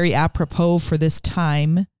it's very apropos for this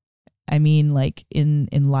time. I mean, like in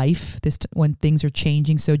life, when things are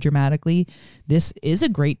changing so dramatically, this is a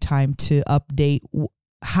great time to update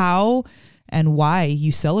how and why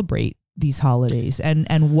you celebrate these holidays and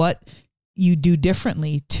what you do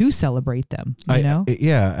differently to celebrate them,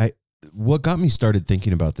 what got me started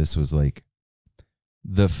thinking about this was like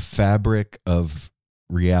the fabric of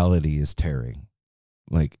reality is tearing.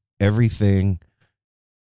 Like everything,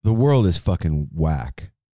 the world is fucking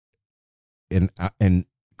whack and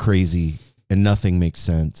crazy, and nothing makes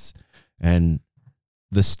sense. And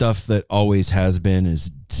the stuff that always has been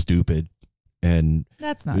is stupid. And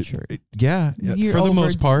that's not true. Yeah, for the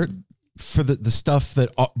most part. For the stuff that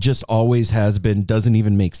just always has been doesn't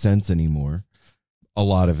even make sense anymore. A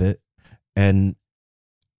lot of it. and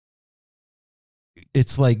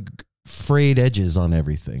it's like frayed edges on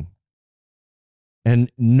everything.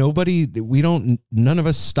 And none of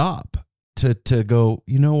us stop to go,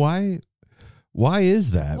 you know, why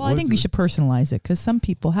is that? Well, I think we should personalize it because some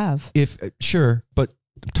people have. Sure, but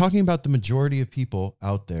talking about the majority of people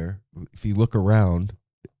out there, if you look around,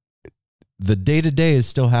 the day-to-day is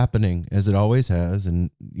still happening as it always has, and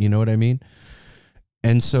you know what I mean?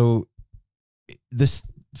 And so this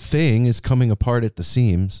thing is coming apart at the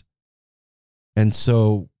seams. And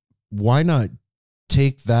so why not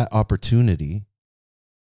take that opportunity,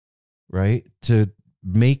 right, to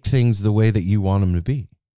make things the way that you want them to be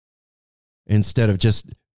instead of just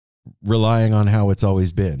relying on how it's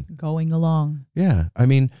always been. Going along. Yeah. I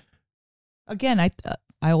mean, again,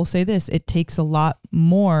 I will say this, it takes a lot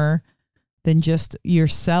more than just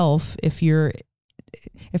yourself. If you're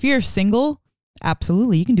single,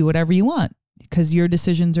 absolutely, you can do whatever you want because your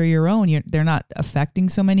decisions are your own. They're not affecting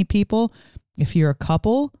so many people. If you're a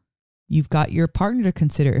couple, you've got your partner to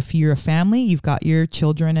consider. If you're a family, you've got your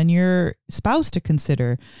children and your spouse to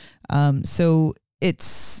consider. So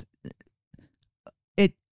it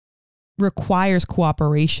requires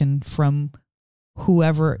cooperation from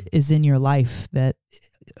whoever is in your life that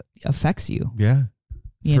affects you. yeah,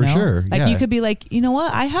 You for know? sure. Like yeah. you could be like, you know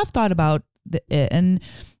what? I have thought about it. And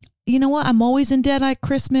you know what? I'm always in debt at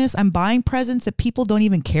Christmas. I'm buying presents that people don't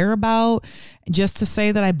even care about just to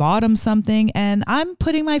say that I bought them something. And I'm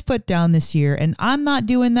putting my foot down this year and I'm not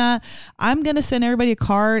doing that. I'm going to send everybody a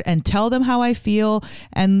card and tell them how I feel.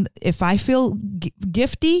 And if I feel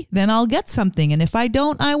gifty, then I'll get something. And if I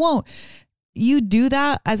don't, I won't. You do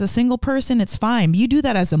that as a single person, it's fine. You do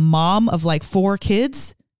that as a mom of like 4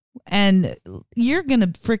 kids, and you're going to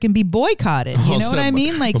freaking be boycotted. You know what I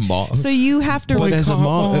mean? Like, so you have to. But as a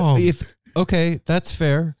mom, okay, that's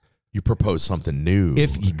fair. You propose something new.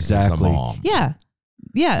 If as a exactly. mom. Yeah.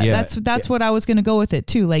 That's what I was going to go with it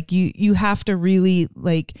too. Like you have to really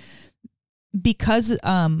like, because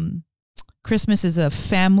Christmas is a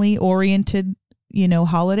family oriented, you know,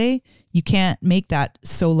 holiday. You can't make that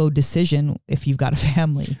solo decision if you've got a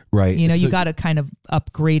family, Right. You know, So- you got to kind of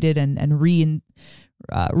upgrade it and reimagine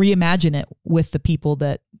it with the people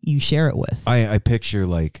that you share it with. I picture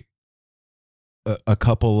like a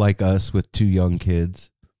couple like us with 2 young kids,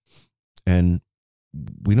 and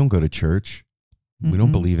we don't go to church. We don't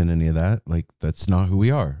Mhm. believe in any of that. Like, that's not who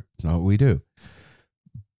we are. It's not what we do.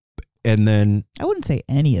 And then, I wouldn't say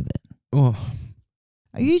any of it. well,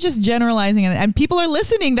 Are you just generalizing it? And people are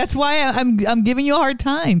listening. That's why I'm giving you a hard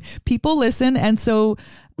time. People listen, and so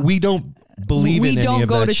we don't believe We in any don't of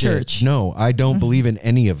go that to shit. church. No, I don't believe in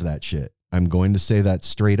any of that shit. I'm going to say that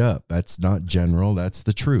straight up. That's not general. That's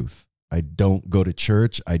the truth. I don't go to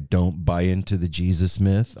church. I don't buy into the Jesus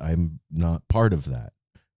myth. I'm not part of that.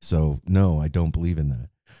 So no, I don't believe in that.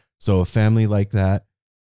 So a family like that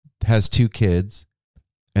has 2 kids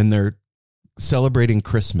and they're celebrating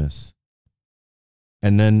Christmas.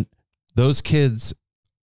 And then those kids,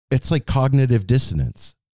 it's like cognitive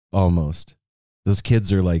dissonance almost. Those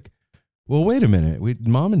kids are like, well, wait a minute.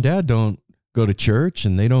 Mom and dad don't go to church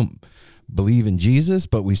and they don't believe in Jesus,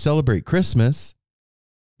 but we celebrate Christmas.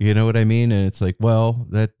 You know what I mean? And it's like, well,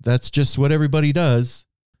 that's just what everybody does.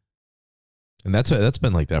 And that's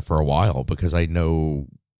been like that for a while because I know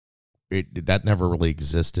that never really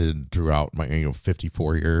existed throughout my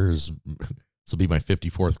 54 years. This will be my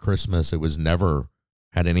 54th Christmas. It was never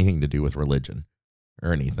had anything to do with religion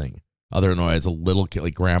or anything. Other than as a little kid,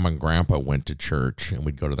 like grandma and grandpa went to church and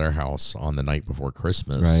we'd go to their house on the night before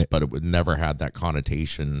Christmas, Right. but it would never had that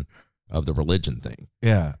connotation of the religion thing.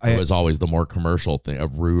 Yeah. It was always the more commercial thing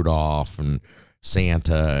of Rudolph and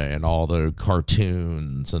Santa and all the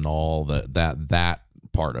cartoons and all that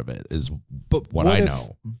part of it is what I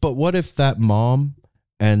know. But what if that mom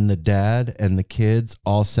and the dad and the kids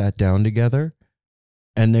all sat down together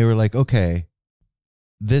and they were like, okay,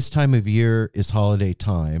 this time of year is holiday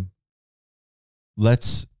time.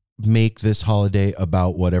 Let's make this holiday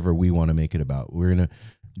about whatever we want to make it about. We're going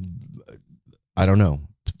to, I don't know.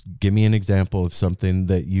 Give me an example of something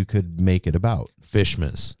that you could make it about.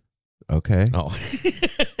 Fishmas. Okay. Oh,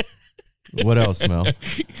 What else, Mel?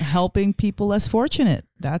 helping people less fortunate.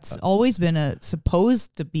 That's always been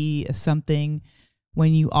supposed to be something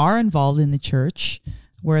when you are involved in the church,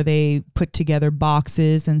 where they put together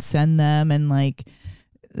boxes and send them. And like,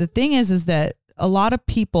 the thing is that a lot of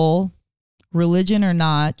people, religion or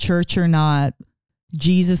not, church or not,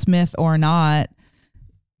 Jesus myth or not,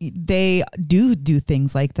 they do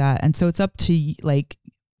things like that. And so it's up to, like,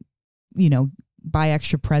 you know, buy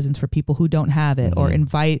extra presents for people who don't have it, or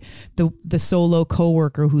invite the solo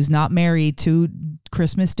coworker who's not married to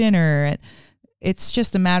Christmas dinner. It's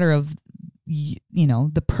just a matter of,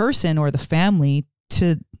 the person or the family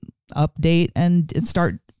to update and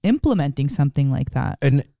start implementing something like that.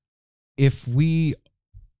 And if we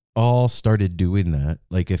all started doing that,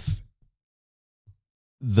 like if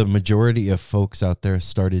the majority of folks out there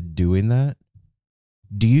started doing that,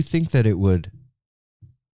 do you think that it would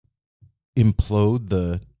implode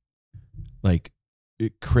the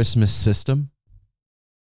Christmas system?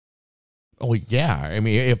 Oh yeah, I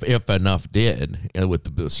mean, if enough did,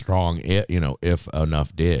 with the strong, if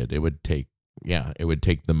enough did, it would take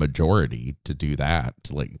the majority to do that.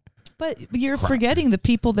 But you're forgetting the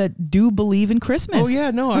people that do believe in Christmas. Oh yeah,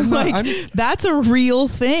 no, I'm not. That's a real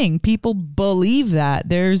thing. People believe that.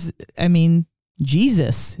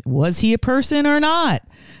 Jesus, was he a person or not?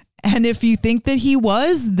 And if you think that he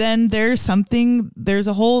was, then there's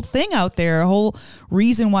a whole thing out there, a whole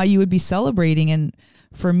reason why you would be celebrating. And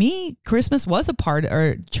for me, Christmas was a part,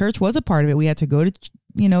 or church was a part of it. We had to go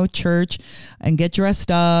to, church and get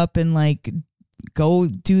dressed up and go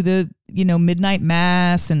do the, midnight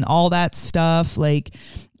mass and all that stuff. We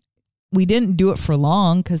didn't do it for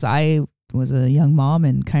long because I was a young mom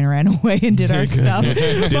and kind of ran away and did our stuff.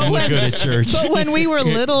 Didn't look good at church. But when we were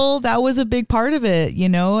little, that was a big part of it,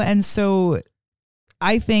 And so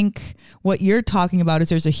I think what you're talking about is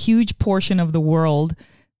there's a huge portion of the world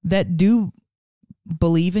that do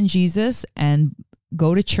believe in Jesus and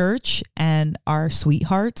go to church and are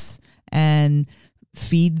sweethearts and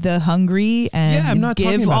feed the hungry and I'm not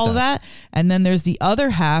talking give about all of that. And then there's the other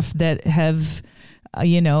half that have,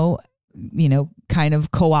 kind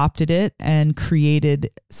of co-opted it and created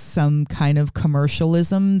some kind of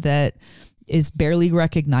commercialism that is barely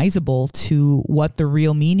recognizable to what the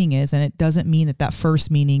real meaning is. And it doesn't mean that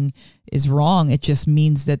first meaning is wrong. It just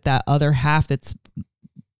means that other half that's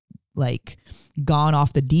gone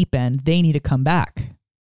off the deep end, they need to come back.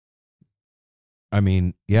 I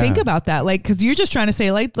mean, yeah. Think about that. Because you're just trying to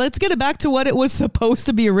say, let's get it back to what it was supposed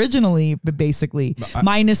to be originally, basically,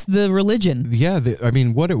 minus the religion. Yeah.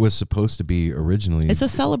 What it was supposed to be originally. It's a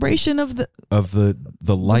celebration of the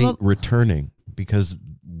light returning, because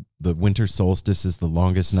the winter solstice is the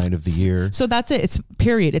longest night of the year. So that's it. It's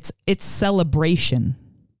period. It's celebration.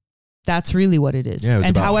 That's really what it is. Yeah,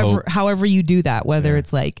 and however you do that, whether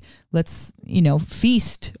it's let's,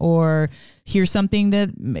 feast, or here's something that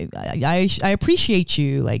I appreciate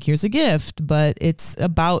you, here's a gift, but it's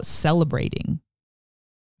about celebrating.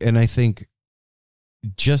 And I think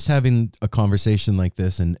just having a conversation like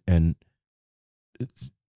this and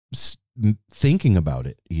thinking about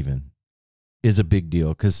it even is a big deal,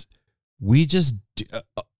 because we just,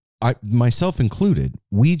 myself included,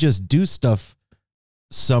 we just do stuff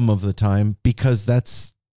some of the time because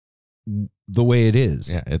that's the way it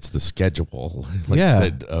is. Yeah, it's the schedule.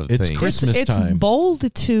 It's Christmas time. It's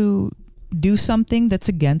bold to do something that's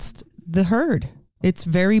against the herd. It's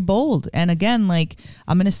very bold. And again,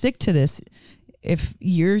 I'm going to stick to this. If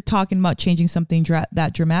you're talking about changing something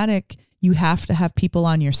that dramatic, you have to have people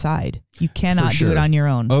on your side. You cannot do it on your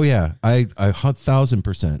own. Oh yeah, I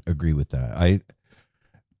 1,000% agree with that.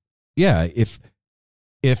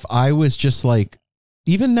 If I was just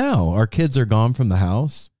even now, our kids are gone from the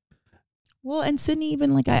house. Well, and Sydney,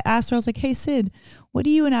 even I asked her, I was like, hey, Sid, what do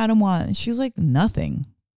you and Adam want? And she was like, nothing.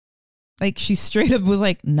 She straight up was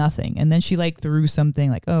like, nothing. And then she threw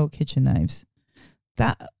something kitchen knives.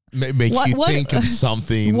 That makes you think of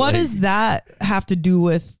something. What does that have to do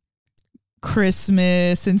with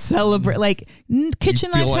Christmas and celebrate? Kitchen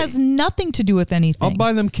knives has nothing to do with anything. I'll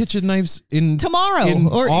buy them kitchen knives tomorrow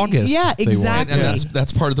or August. Yeah, exactly. And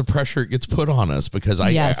that's part of the pressure it gets put on us, because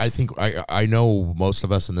I think I know most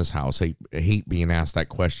of us in this house hate being asked that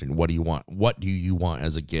question. What do you want? What do you want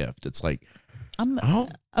as a gift? It's a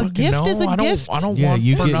gift is a gift. I don't want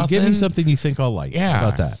nothing. Give me something you think I'll like. Yeah. How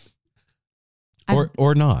about that?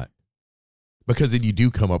 Or not. Because then you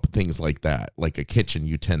do come up with things like that, like a kitchen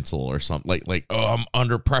utensil or something. I'm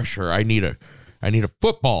under pressure. I need a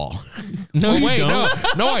football. No, wait,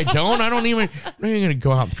 no, I don't. I'm not even going to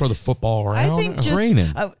go out and throw the football around. I think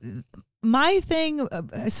my thing,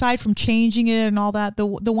 aside from changing it and all that, the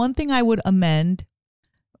one thing I would amend,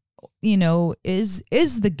 is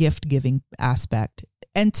the gift giving aspect.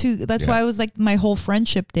 And that's why I was my whole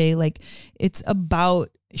friendship day, it's about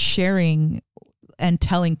sharing and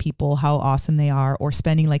telling people how awesome they are, or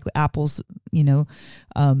spending Apple's,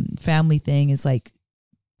 family thing is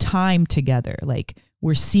time together.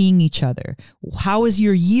 We're seeing each other. How has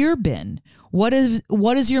your year been? What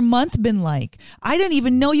has your month been like? I didn't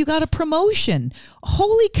even know you got a promotion.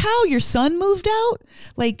 Holy cow, your son moved out?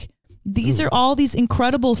 Like, these are all these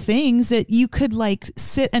incredible things that you could like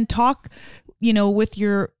sit and talk, with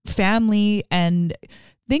your family and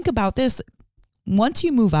think about this. Once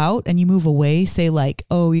you move out and you move away, say like,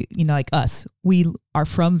 like us, we are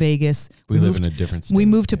from Vegas. We live in a different state. We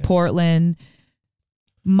moved to Portland.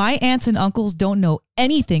 My aunts and uncles don't know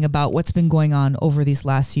anything about what's been going on over these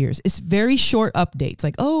last years. It's very short updates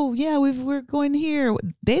like, oh yeah, we're going here.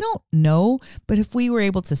 They don't know. But if we were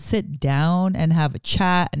able to sit down and have a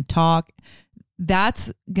chat and talk,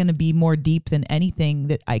 that's going to be more deep than anything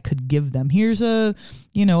that I could give them. Here's a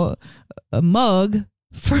mug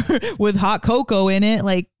with hot cocoa in it.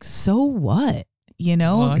 Like, so what?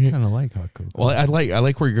 Well, I kind of like hot cocoa. Well, I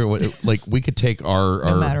like where you're going. Like, we could take our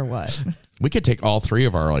no matter what. We could take all three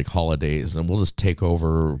of our like holidays and we'll just take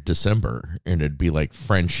over December and it'd be like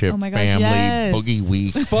friendship, Oh my gosh, family, yes. boogie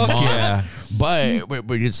week. Fuck month. yeah. But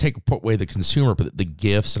we just take away the consumer, but the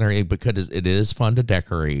gifts and everything, because it is fun to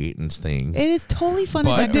decorate and things. It is totally fun to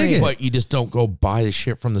but, decorate. but you just don't go buy the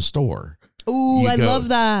shit from the store. Ooh, You I go- love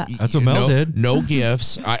that. That's what Mel did. No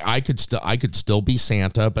gifts. I could still be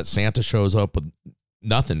Santa, but Santa shows up with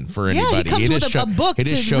nothing for Yeah, he anybody. comes with just a book He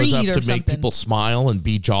just to shows up read to or make something. people smile and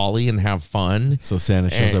be jolly and have fun. So Santa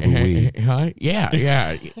shows up with weed. Huh? Yeah.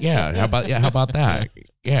 How about that?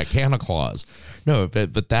 Yeah, Santa Claus. No,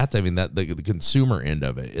 but that's, I mean, that the consumer end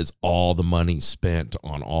of it is all the money spent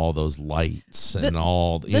on all those lights and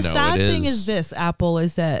all. The sad thing is this, Apple,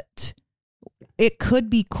 is that it could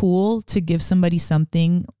be cool to give somebody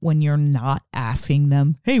something when you're not asking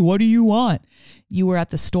them, hey, what do you want? You were at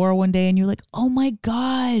the store one day and you're like, oh my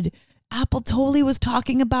God, Apple totally was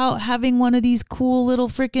talking about having one of these cool little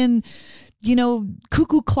freaking,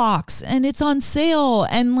 cuckoo clocks and it's on sale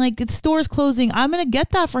and like its store's closing. I'm going to get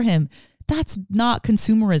that for him. That's not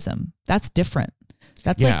consumerism. That's different.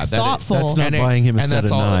 That's like thoughtful. That's not buying him a set of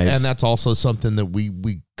knives. And that's also something that we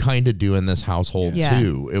kind of do in this household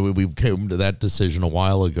too. We came to that decision a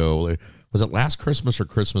while ago. Was it last Christmas or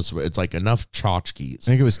Christmas? It's like enough tchotchkes.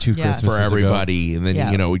 I think it was 2 Yes. Christmases for ago. everybody. And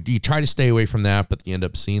then, you try to stay away from that, but you end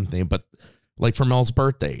up seeing things. But like for Mel's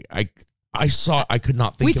birthday, I could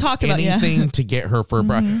not think We of talked about, anything to get her for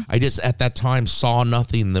I just at that time saw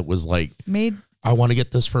nothing that was like, Made I want to get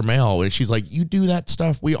this for Mel. And she's like, you do that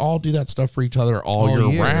stuff. We all do that stuff for each other all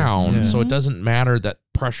year round. Yeah. So it doesn't matter that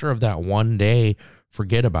pressure of that one day.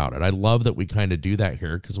 Forget about it. I love that we kind of do that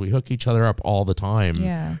here because we hook each other up all the time.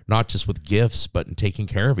 Yeah. Not just with gifts, but in taking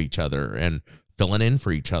care of each other and filling in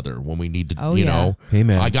for each other when we need to, Oh, yeah. Hey,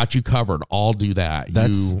 man. I got you covered. I'll do that.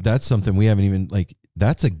 That's something we haven't even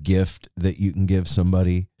that's a gift that you can give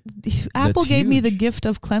somebody. Apple That's gave me huge. the gift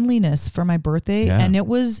of cleanliness for my birthday, Yeah. and it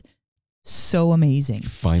was so amazing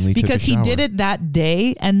Finally took a because he shower. did it that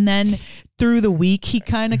day, and then through the week he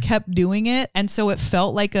kind of kept doing it, and so it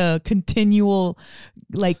felt like a continual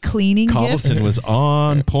like cleaning gift. Colleton was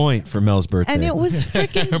on point for Mel's birthday. And it was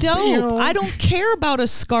freaking dope. I don't care about a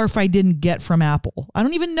scarf I didn't get from Apple. I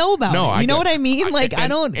don't even know about it. You know what I mean? I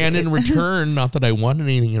don't. And in return, not that I wanted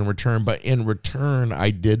anything in return, but in return, I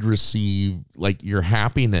did receive like your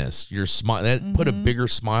happiness, your smile. That put a bigger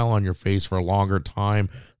smile on your face for a longer time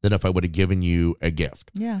than if I would have given you a gift.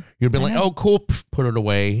 Yeah. You'd be I like, know. oh, cool, put it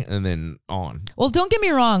away, and then on. Well, don't get me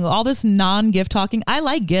wrong. All this non-gift talking, I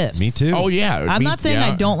like gifts. Me too. Oh, yeah. I'm not saying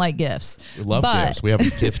I don't like gifts. We love but gifts. We have a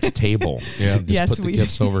gift table. Yeah. Just Yes, put the we-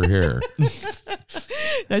 gifts over here.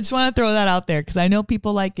 I just want to throw that out there because I know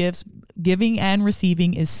people like gifts. Giving and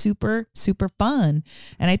receiving is super, super fun.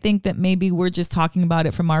 And I think that maybe we're just talking about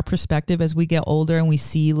it from our perspective as we get older and we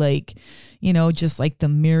see like, just like the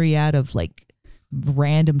myriad of like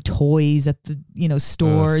random toys at the,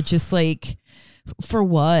 store, just like for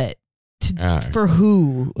what? For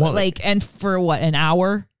who? Well, and for what? An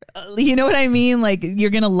hour? You know what I mean? Like you're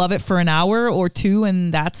going to love it for an hour or two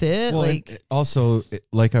and that's it. Well, like and also,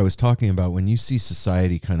 like I was talking about, when you see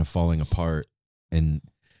society kind of falling apart, and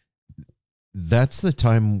that's the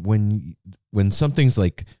time when something's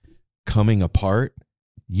like coming apart,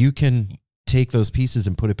 you can take those pieces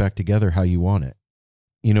and put it back together how you want it.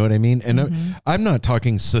 You know what I mean? And I'm not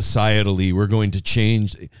talking societally, we're going to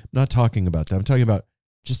change. I'm not talking about that. I'm talking about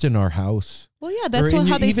just in our house. well, yeah, that's Or in how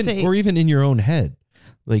your- they even, say. or even in your own head.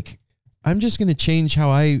 Like, I'm just going to change how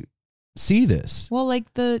I see this. Well,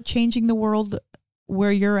 like the changing the world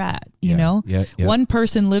where you're at, you Yeah, know? yeah, yeah. One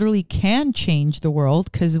person literally can change the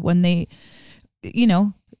world because when they,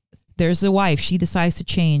 there's a wife, she decides to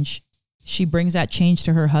change. She brings that change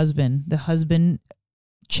to her husband. The husband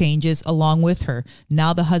changes along with her.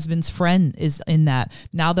 Now the husband's friend is in that.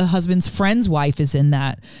 Now the husband's friend's wife is in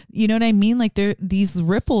that. You know what I mean? Like these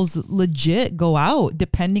ripples legit go out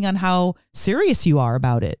depending on how serious you are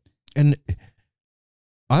about it. And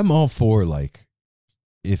I'm all for, like,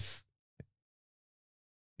 if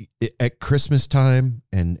at Christmas time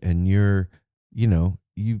and you're,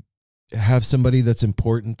 you have somebody that's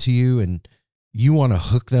important to you and you want to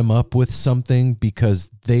hook them up with something because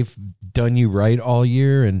they've done you right all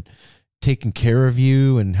year and taken care of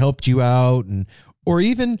you and helped you out, or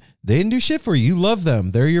even they didn't do shit for you. You love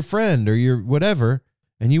them. They're your friend or your whatever.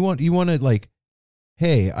 And you want to, like,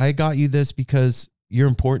 hey, I got you this because you're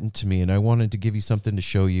important to me and I wanted to give you something to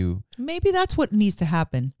show you. Maybe that's what needs to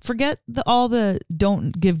happen. Forget all the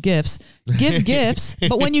don't give gifts. Give gifts,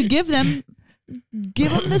 but when you give them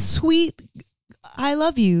the sweet I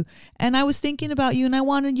love you, and I was thinking about you, and I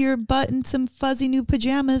wanted your butt in some fuzzy new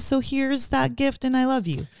pajamas, so here's that gift, and I love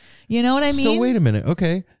you. You know what I mean? So wait a minute.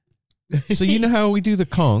 Okay. So you know how we do the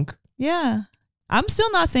conch? Yeah. I'm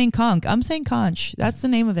still not saying conch. I'm saying conch. That's the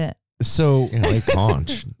name of it. So yeah, like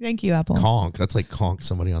conch. Thank you, Apple. Conch. That's like conch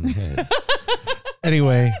somebody on the head.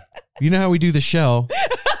 Anyway, you know how we do the shell?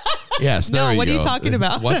 Yes. There what go. are you talking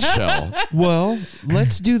about? What shell? Well,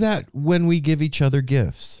 let's do that when we give each other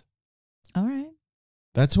gifts. All right.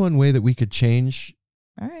 That's one way that we could change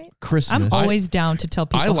All right. Christmas. I'm always down to tell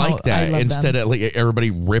people I like how that I love instead them. of like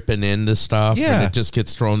everybody ripping into stuff Yeah. and it just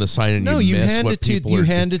gets thrown aside and no, you miss hand what it to people you are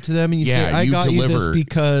hand it to them and you Yeah, say, "I you got you this deliver-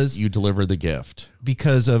 because you deliver the gift.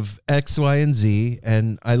 because of X, Y, and Z,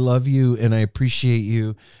 and I love you and I appreciate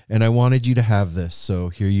you and I wanted you to have this. So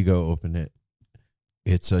here you go, open it.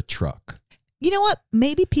 It's a truck." You know what?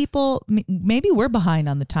 Maybe we're behind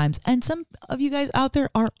on the times, and some of you guys out there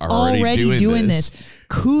are already doing this.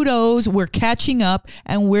 Kudos, we're catching up,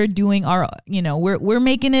 and we're doing our, we're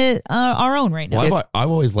making it our own right now. Well, I've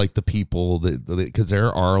always liked the people that because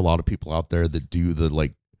there are a lot of people out there that do the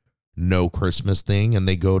like no Christmas thing and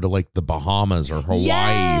they go to like the Bahamas or Hawaii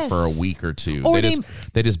Yes. for a week or two. Or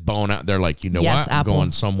they just bone out. They're like, Yes, what? I'm Apple.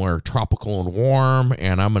 going somewhere tropical and warm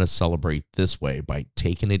and I'm going to celebrate this way by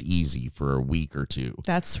taking it easy for a week or two.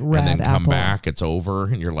 That's rad. And then come Apple. back, it's over,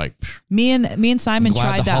 and you're like, "Psh, Me and Simon I'm glad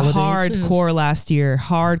tried the that holiday hardcore last year.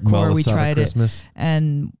 Hardcore, we Malasada tried Christmas. it,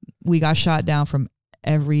 and we got shot down from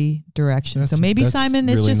every direction. So That's- maybe that's Simon,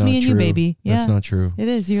 it's really just not me and you, true. baby. Yeah, That's not true. it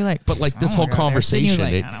is. You're like, but like this I whole don't wanna go there. Sydney was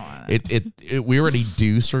conversation, like, I don't wanna. we already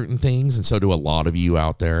do certain things, and so do a lot of you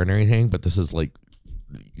out there and everything. But this is like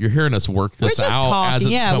you're hearing us work this We're just out talking. as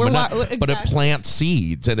it's Yeah, coming we're up. wa- But it exactly. plants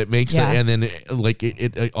seeds and it makes Yeah. it, and then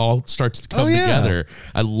it all starts to come Oh, yeah. together.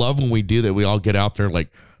 I love when we do that. We all get out there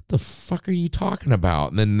like, the fuck are you talking about?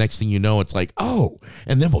 And then next thing you know, it's like, oh,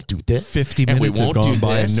 and then we'll do this. 50 and minutes we have won't gone do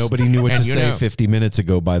by this. and nobody knew what And to you say know- 50 minutes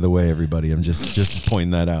ago, by the way, everybody. I'm just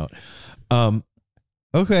pointing that out.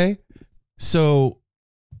 Okay. So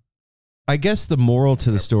I guess the moral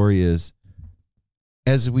to the story is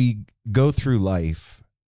as we go through life,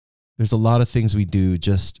 there's a lot of things we do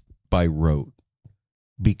just by rote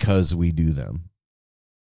because we do them.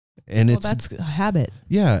 And Well, it's that's a habit.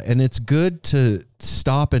 yeah, and it's good to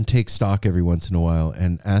stop and take stock every once in a while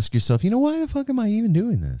and ask yourself, why the fuck am I even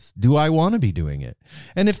doing this? Do I want to be doing it?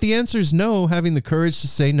 And if the answer is no, having the courage to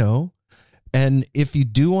say no. And if you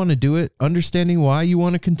do want to do it, understanding why you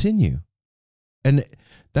want to continue. And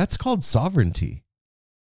that's called sovereignty.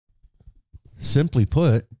 Simply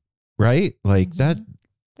put, right? Like that.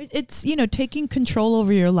 It's, taking control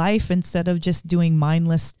over your life instead of just doing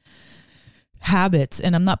mindless habits.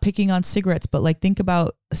 And I'm not picking on cigarettes, but like think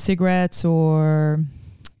about cigarettes or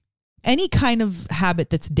any kind of habit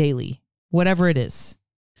that's daily, whatever it is.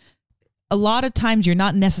 A lot of times you're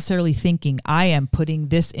not necessarily thinking, I am putting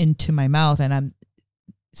this into my mouth and I'm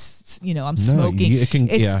smoking.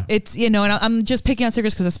 And I'm just picking on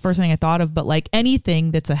cigarettes because that's the first thing I thought of. But like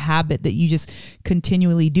anything that's a habit that you just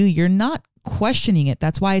continually do, you're not questioning it.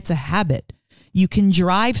 That's why it's a habit. You can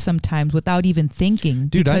drive sometimes without even thinking.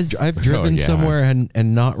 Dude, I've driven yeah. somewhere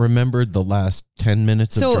and not remembered the last 10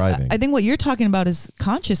 minutes of driving. I think what you're talking about is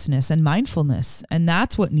consciousness and mindfulness. And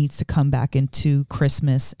that's what needs to come back into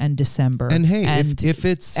Christmas and December. And hey, if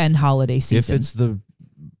it's and holiday season. If it's the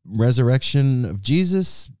resurrection of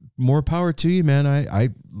Jesus, more power to you, man.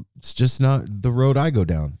 It's just not the road I go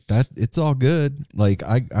down. That it's all good. Like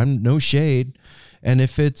I'm no shade. And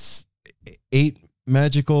if it's 8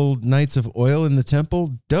 magical nights of oil in the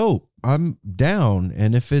temple, dope. I'm down.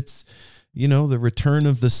 And if it's, the return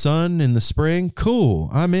of the sun in the spring, cool.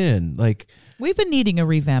 I'm in. Like we've been needing a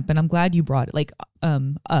revamp, and I'm glad you brought it. Like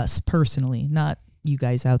us personally, not you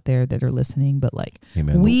guys out there that are listening, but like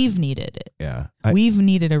Amen. we've needed it. Yeah. We've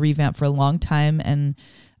needed a revamp for a long time, and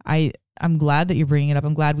I'm glad that you're bringing it up.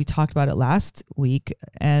 I'm glad we talked about it last week,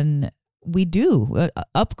 and we do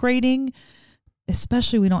upgrading,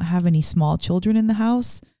 especially we don't have any small children in the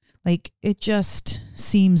house. Like it just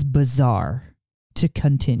seems bizarre to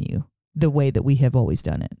continue the way that we have always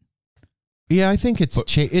done it. Yeah, I think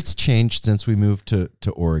it's changed since we moved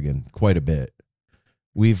to Oregon quite a bit.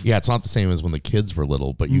 It's not the same as when the kids were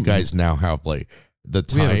little, but you guys now have like the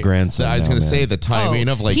time. We have a grandson. I was now, going to say man. the timing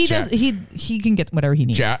of like he can get whatever he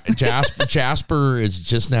needs. Jasper is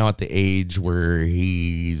just now at the age where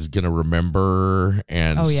he's going to remember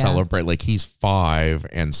and celebrate. Like he's 5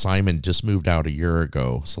 and Simon just moved out a year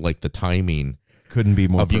ago. So like the timing couldn't be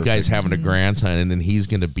more of you guys perfect. having a grandson, and then he's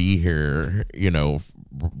going to be here,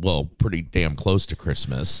 pretty damn close to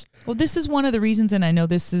Christmas. Well, this is one of the reasons, and I know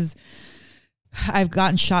I've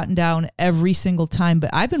gotten shot down every single time, but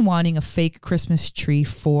I've been wanting a fake Christmas tree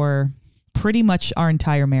for pretty much our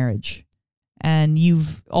entire marriage. And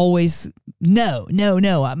you've always, no.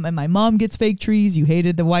 My mom gets fake trees. You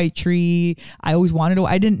hated the white tree. I always wanted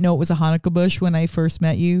I didn't know it was a Hanukkah bush when I first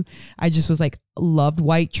met you. I just was like, loved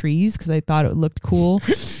white trees because I thought it looked cool.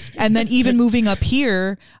 And then even moving up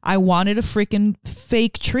here, I wanted a freaking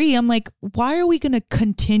fake tree. I'm like, why are we going to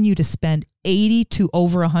continue to spend $80 to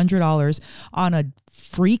over $100 on a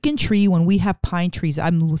freaking tree when we have pine trees?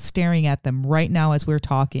 I'm staring at them right now as we're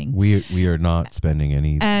talking. We are not spending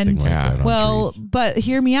anything like that on trees. But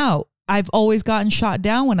hear me out. I've always gotten shot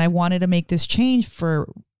down when I wanted to make this change for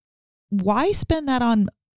why spend that on,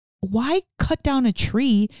 why cut down a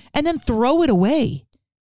tree and then throw it away?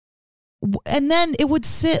 And then it would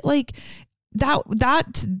sit like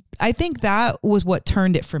that. I think that was what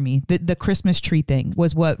turned it for me. The Christmas tree thing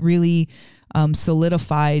was what really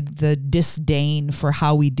solidified the disdain for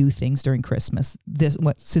how we do things during Christmas.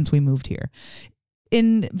 Since we moved here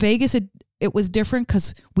in Vegas, it was different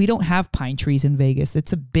because we don't have pine trees in Vegas.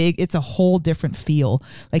 It's a whole different feel.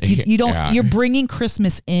 Like you don't, you're bringing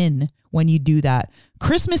Christmas in when you do that.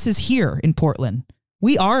 Christmas is here in Portland.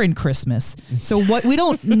 We are in Christmas. So we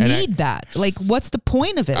don't need that. Like, what's the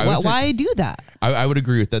point of it? Why do that? I would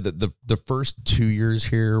agree with that. The first 2 years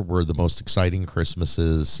here were the most exciting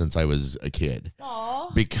Christmases since I was a kid.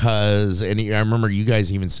 Aww. Because, and I remember you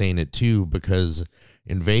guys even saying it too, because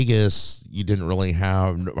in Vegas, you didn't really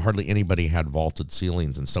hardly anybody had vaulted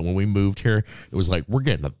ceilings. And so when we moved here, it was like, we're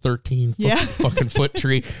getting a 13 fucking foot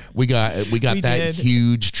tree. We got that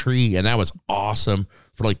huge tree, and that was awesome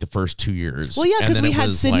for like the first 2 years. Well, yeah, because we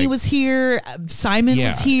had Sydney was here, Simon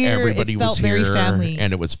was here. Everybody was here, very family.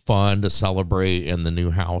 And it was fun to celebrate in the new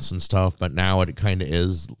house and stuff. But now it kind of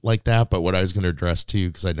is like that. But what I was going to address too,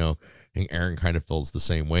 because I think Aaron kind of feels the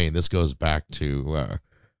same way. And this goes back to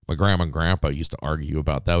my grandma and grandpa used to argue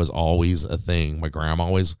about that. Was always a thing. My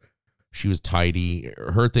grandma she was tidy.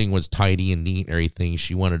 Her thing was tidy and neat and everything.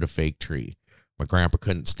 She wanted a fake tree. My grandpa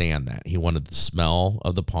couldn't stand that. He wanted the smell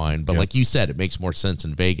of the pine. But like you said, it makes more sense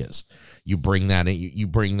in Vegas. You bring that in, you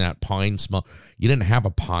bring that pine smell. You didn't have a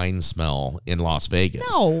pine smell in Las Vegas.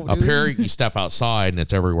 No, up here, you step outside and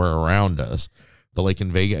it's everywhere around us. But like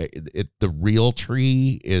in Vegas, the real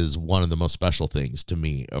tree is one of the most special things to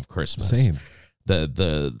me of Christmas. Same.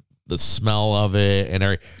 The smell of it and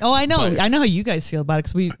everything. Oh, I know. I know how you guys feel about it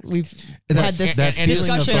because we've had this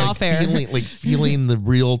discussion off air. Feeling the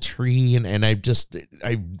real tree, and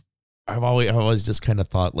I've always just kind of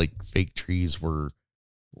thought like fake trees were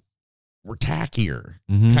tackier,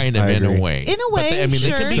 kind of in a way. In a way, but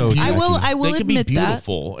sure. They could be I will they could admit be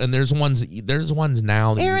beautiful, and there's ones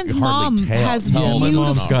now that Aaron's you hardly mom tell. has Yeah, my beautiful.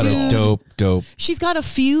 mom's got a dope. She's got a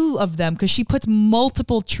few of them because she puts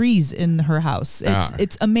multiple trees in her house.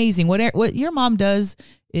 It's amazing. What your mom does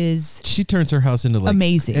is She turns her house into like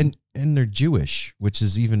amazing. And they're Jewish, which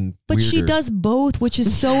is even But weirder. she does both, which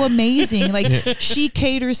is so amazing. Like she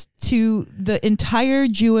caters to the entire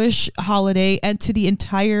Jewish holiday and to the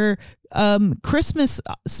entire Christmas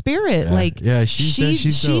spirit.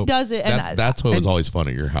 She does it, and that's what was always fun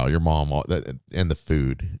at your house. Your mom and the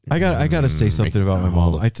food. I got to say something about my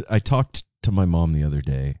mom. I talked to my mom the other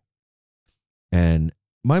day, and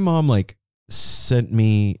my mom like sent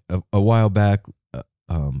me a while back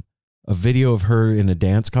a video of her in a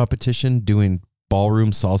dance competition doing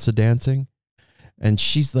ballroom salsa dancing, and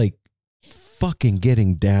she's like fucking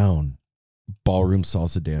getting down ballroom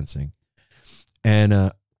salsa dancing. And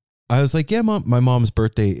I was like, yeah, Mom, my mom's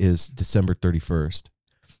birthday is December 31st.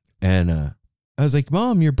 And I was like,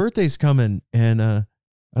 Mom, your birthday's coming. And I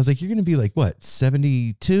was like, you're going to be like, what,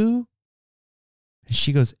 72? And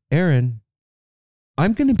she goes, Aaron,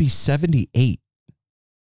 I'm going to be 78.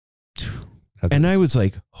 And I was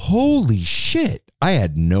like, holy shit. I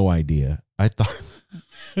had no idea. I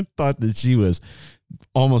thought that she was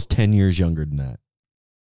almost 10 years younger than that.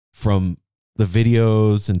 From the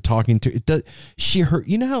videos and talking to it,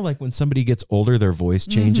 you know how like when somebody gets older, their voice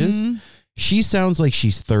changes? Mm-hmm. She sounds like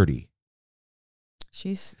she's 30.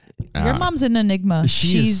 Your mom's an enigma.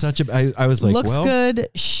 She's such a. I was like, looks well, good.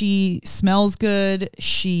 She smells good.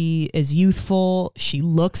 She is youthful. She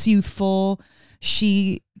looks youthful.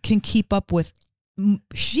 She can keep up with.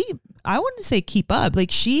 I wouldn't say keep up.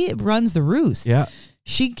 Like she runs the roost. yeah.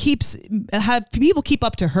 She have people keep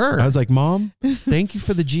up to her. I was like, Mom, thank you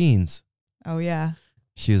for the genes. Oh yeah.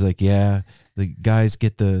 She was like, yeah, the guys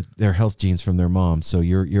get their health genes from their mom, so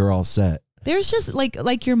you're all set. There's just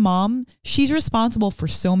like your mom, she's responsible for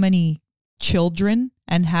so many children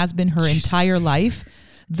and has been her entire life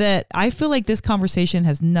that I feel like this conversation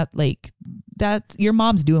has not like that. Your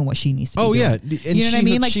mom's doing what she needs to be doing. Yeah. And you know what I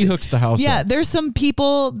mean? She hooks the house yeah, up. there's some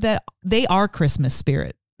people that they are Christmas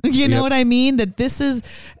spirit. You know what I mean? That this is,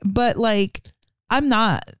 but like, I'm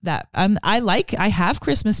not that. I have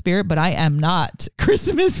Christmas spirit, but I am not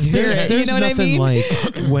Christmas spirit. There's you know what I nothing mean? like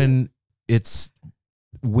when it's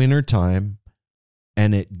wintertime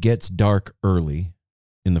and it gets dark early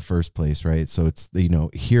in the first place, right? So it's,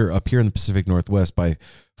 up here in the Pacific Northwest by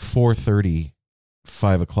 4:30,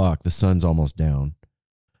 5 o'clock, the sun's almost down.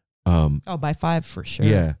 By 5 for sure.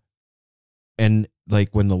 Yeah. And like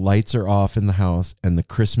when the lights are off in the house and the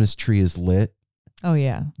Christmas tree is lit, Oh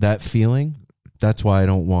yeah. that feeling, that's why I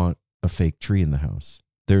don't want a fake tree in the house.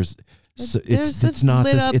 It's not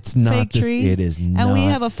lit this. up It's not fake this. tree, It is not. and we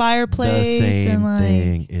have a fireplace. the same and like,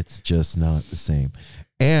 thing. It's just not the same.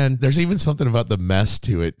 And There's even something about the mess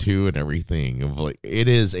to it too, and everything. Of like, it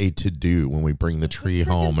is a to do when we bring the tree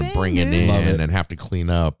home and thing, bring it dude. in Love it. and have to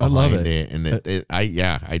clean up. I love behind it. and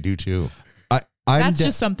I do too. That's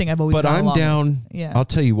just something I've always. But gone I'm along down. with. Yeah. I'll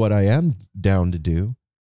tell you what I am down to do.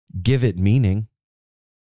 Give it meaning.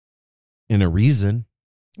 And a reason.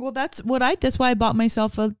 Well, that's why I bought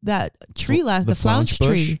myself that tree The the flounce flounce bush?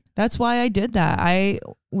 tree. That's why I did that. I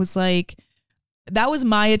was like, that was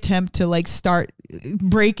my attempt to like start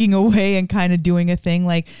breaking away and kind of doing a thing.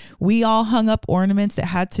 Like we all hung up ornaments that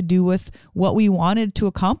had to do with what we wanted to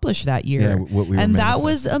accomplish that year. Yeah, what we were and that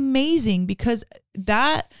was manifesting. amazing because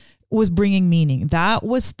that was bringing meaning. That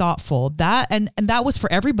was thoughtful. That and that was for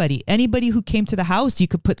everybody. Anybody who came to the house, you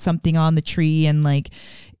could put something on the tree and like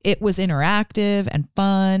it was interactive and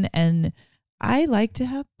fun. And I like to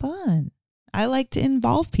have fun. I like to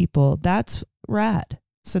involve people. That's rad.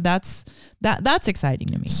 So that's exciting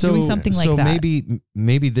to me. Doing something like that. So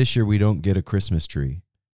maybe this year we don't get a Christmas tree.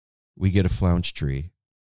 We get a flounce tree.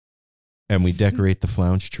 And we decorate the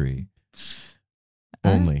flounce tree.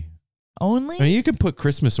 Only. Only? I mean, you can put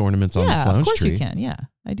Christmas ornaments on the Yeah, flounce of course tree. you can. Yeah,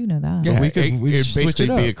 I do know that. Yeah. we could it'd switch it basically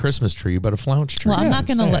be up. a Christmas tree, but a flounce tree. Well, I'm not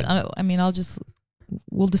going to instead.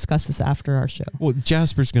 we'll discuss this after our show. Well,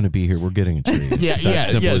 Jasper's going to be here. We're getting a tree. Yeah, It's that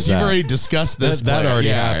simple as You've that. already discussed this. That plan. already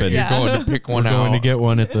Yeah, happened. You're Yeah. going to pick one We're out. going to get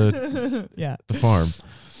one at the Yeah. farm.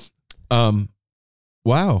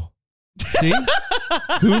 Wow. See?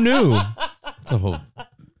 Who knew? It's a whole.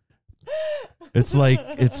 It's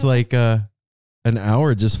like an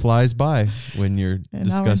hour just flies by when you're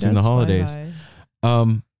discussing the holidays.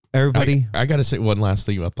 Everybody, I got to say one last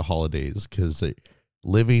thing about the holidays because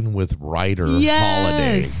living with Ryder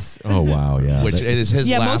Holiday, Yes. oh wow, yeah. which is his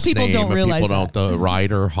Yeah, last most people name. don't but realize people don't. that. The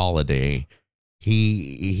Ryder Holiday.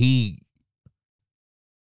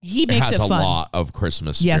 He makes has it a fun. lot of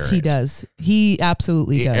Christmas. Yes, he spirit. does. He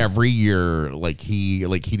absolutely does. Every year, he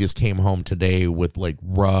just came home today with like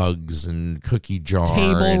rugs and cookie jar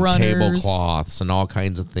Table and runners. tablecloths and all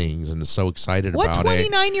kinds of things, and is so excited What about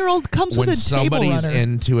it. 29-year-old comes When with a table somebody's runner?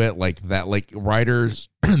 into it like that, like Ryder's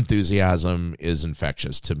enthusiasm is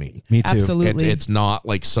infectious to me. Me too. Absolutely. It's not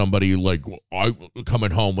like somebody like I coming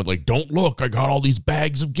home with like, don't look, I got all these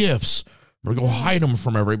bags of gifts. I'm gonna go hide them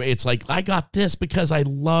from everybody. It's like, I got this because I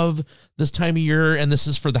love this time of year, and this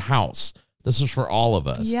is for the house. This is for all of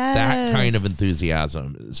us. That kind of Yes.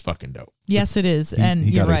 enthusiasm is fucking dope. Yes, it is. And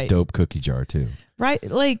he you're got right. a dope cookie jar too. Right,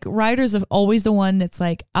 like Ryder's always the one that's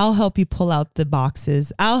like, I'll help you pull out the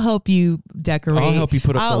boxes. I'll help you decorate. I'll help you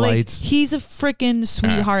put up the lights. He's a freaking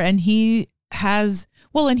sweetheart, and he has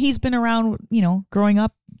and he's been around, growing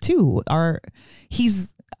up too.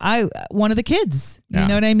 One of the kids. You Yeah.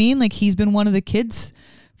 know what I mean? Like he's been one of the kids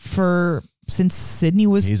for since Sydney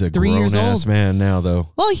was He's a 3 years grown old. ass man now, though.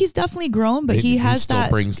 Well, he's definitely grown, but he has still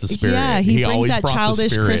that. brings the spirit. Yeah, he brings always that brought the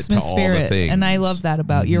childish spirit Christmas to all the spirit, and I things. love that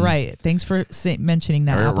about. You're right. Thanks for mentioning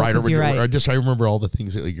that. Apple, Right, 'cause you're right. I remember all the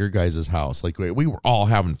things at your guys' house. Like we were all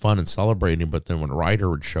having fun and celebrating, but then when Ryder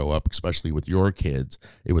would show up, especially with your kids,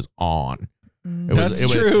 it was on.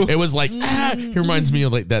 That's true. It was like He reminds me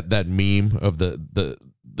of like that meme of the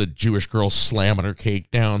Jewish girl slamming her cake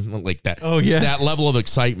down, like that. Oh, yeah. That level of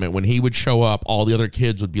excitement when he would show up, all the other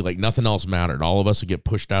kids would be like nothing else mattered. All of us would get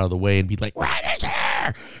pushed out of the way and be like, "Ryder's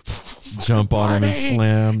here!" Jump on him and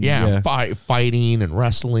slam. Yeah, fighting and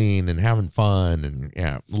wrestling and having fun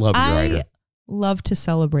and love you, Ryder. I love to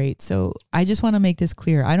celebrate, so I just want to make this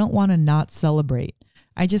clear. I don't want to not celebrate.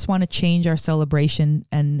 I just want to change our celebration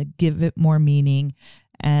and give it more meaning,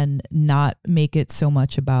 and not make it so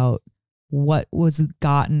much about what was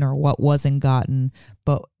gotten or what wasn't gotten,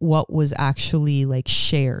 but what was actually like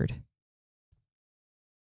shared.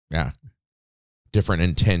 Yeah. Different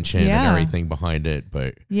intention Yeah. and everything behind it,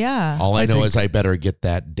 but Yeah. all I know think- is I better get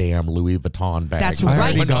that damn Louis Vuitton bag. That's I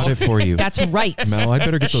right. already got it for you. That's right. Mel, I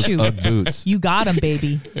better get those Shoot. Ugg boots. You got them,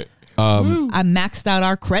 baby. I maxed out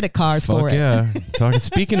our credit cards Fuck for it. yeah.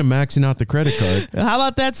 Speaking of maxing out the credit card. How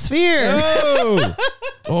about that sphere? Oh,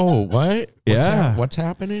 Oh, what? Yeah. What's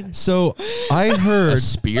happening? so I A heard.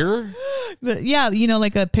 spear? Yeah,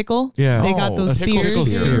 like a pickle. Yeah. They got Oh, those a pickle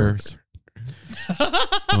spheres. sphere. Spheres.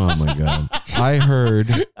 Oh my god! I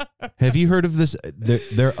heard. Have you heard of this?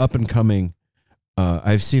 They're up and coming.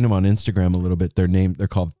 I've seen them on Instagram a little bit. They're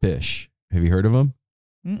called Fish. Have you heard of them?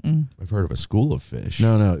 Mm-mm. I've heard of a school of fish.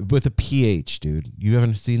 No, with a PH, dude. You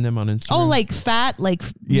haven't seen them on Instagram? Oh, like fat, like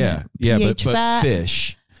yeah, pH but fat.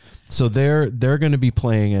 Fish. So they're going to be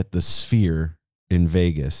playing at the Sphere in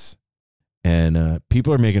Vegas, and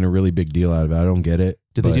people are making a really big deal out of it. I don't get it.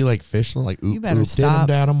 Did they but- do like fish? Like, oop, You better oop, stop.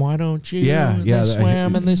 Dad'em, why don't you? Yeah, And yeah, They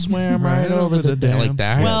swam and they swam right over the dam. Like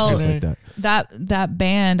that? Well- just like that. that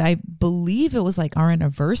band? I believe it was like our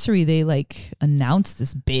anniversary. They like announced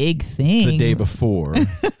this big thing The day before.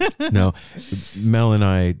 No, Mel and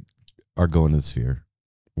I are going to the Sphere.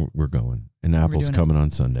 We're going, and Apple's doing it. coming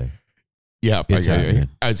on Sunday. Yeah, It's happening.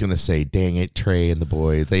 I was gonna say, dang it, Trey and the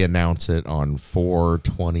boys. They announce it on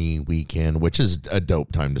 4/20 weekend, which is a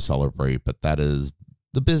dope time to celebrate. But that is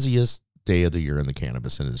the busiest day of the year in the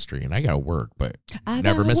cannabis industry, and I gotta work, but I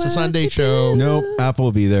never got miss a work Sunday to show. do. Nope, Apple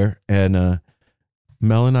will be there, and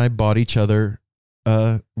Mel and I bought each other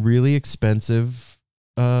a really expensive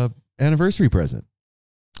anniversary present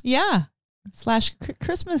Yeah.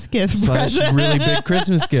 Christmas gift. / present. really big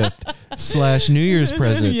Christmas gift / New Year's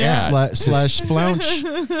present Yeah. / flounce.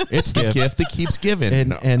 It's the gift that keeps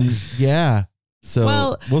giving. And yeah, so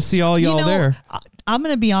Well, we'll see all y'all there. I'm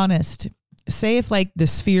going to be honest. Say if like the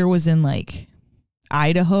Sphere was in like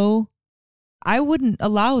Idaho, I wouldn't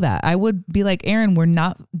allow that. I would be like, Aaron, we're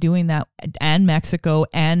not doing that. And Mexico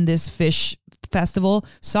and this fish festival.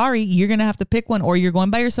 Sorry, you're going to have to pick one, or you're going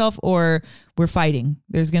by yourself, or we're fighting.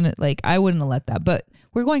 There's going to I wouldn't have let that, but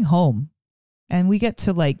we're going home and we get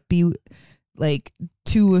to like be like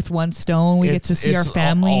two with one stone. We get to see our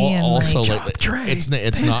family and also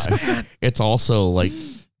like, it's also like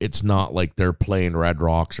it's not like they're playing Red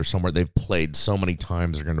Rocks or somewhere they've played so many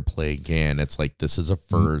times they're going to play again. It's like this is a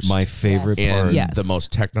first. My favorite Yes. part. in Yes. the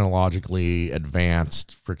most technologically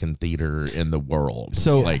advanced freaking theater in the world.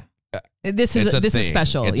 So, like this It's is a this is thing.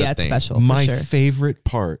 special. It's a Yeah, it's thing. special. For My sure. favorite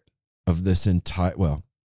part of this entire,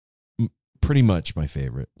 pretty much my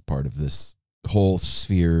favorite part of this whole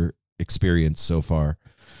Sphere experience so far,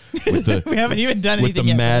 with the we haven't even done with the anything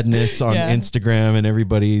yet. madness on Yeah. Instagram and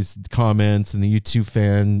everybody's comments and the YouTube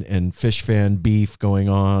fan and fish fan beef going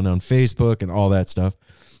on Facebook and all that stuff.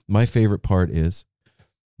 My favorite part is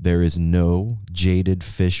there is no jaded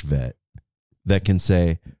fish vet that can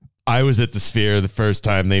say, I was at the Sphere the first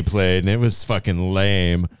time they played and it was fucking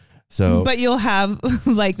lame. So But you'll have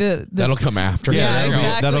like the that'll come after. Yeah, that'll,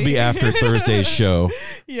 exactly. that'll be after Thursday's show.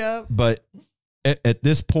 yeah. But at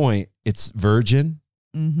this point, it's virgin,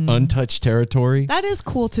 untouched territory. That is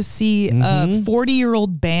cool to see a Mhm.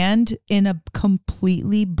 40-year-old band in a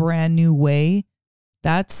completely brand new way.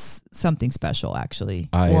 That's something special, actually.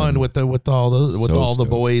 One with all the stoked.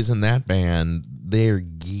 boys in that band, they're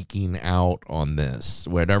geeking out on this.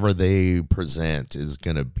 Whatever they present is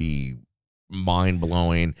gonna be mind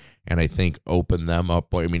blowing, and I think open them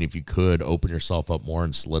up. I mean, if you could open yourself up more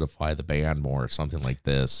and solidify the band more, something like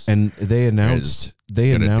this. And they announced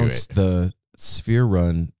gonna do it. the Sphere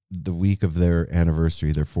run the week of their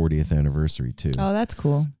anniversary, their 40th anniversary too. Oh, that's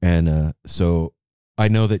cool. And so I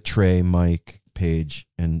know that Trey, Mike, Paige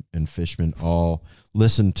and Fishman all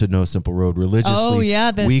listen to No Simple Road religiously. Oh,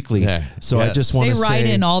 yeah, weekly. Yeah, So I yes. just want They to write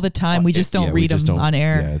say, in all the time. We just don't yeah, we read just them don't- on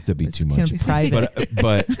air. Yeah, that'd be It's too kind much. of private.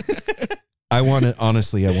 But I want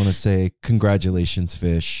to say congratulations,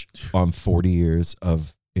 Fish, on 40 years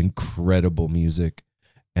of incredible music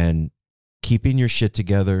and keeping your shit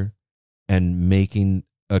together and making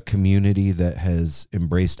a community that has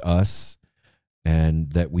embraced us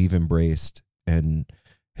and that we've embraced and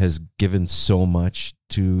has given so much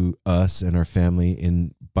to us and our family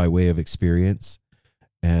in by way of experience.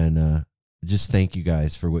 And just thank you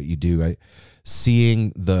guys for what you do.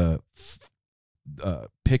 Seeing the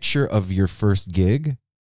picture of your first gig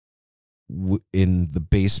in the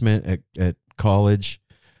basement at college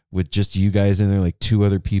with just you guys in there, like 2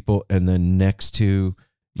 other people, and then next to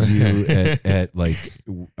you at like,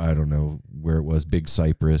 I don't know where it was, Big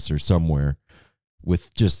Cypress or somewhere,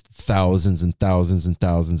 with just thousands and thousands and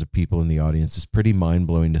thousands of people in the audience. It's pretty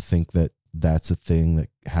mind-blowing to think that that's a thing that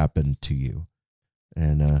happened to you.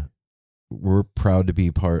 And we're proud to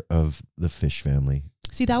be part of the Fish family.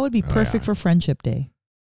 See, that would be perfect for Friendship Day.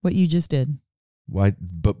 What you just did. Why?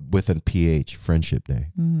 But with a PH, Friendship Day.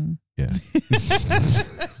 Mhm. Yeah.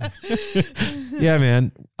 Yeah,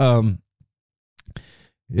 man.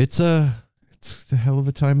 It's a hell of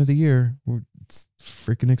a time of the year. It's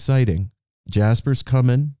freaking exciting. Jasper's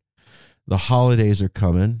coming. The holidays are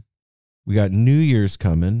coming. We got New Year's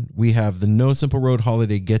coming. We have the No Simple Road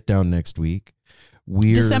holiday get down next week.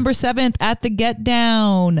 We're December 7th at the Get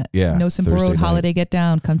Down. Yeah, No Simple Thursday Road night. Holiday Get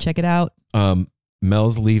Down. Come check it out.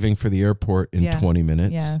 Mel's leaving for the airport in Yeah. 20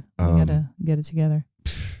 minutes. Yeah, we gotta get it together.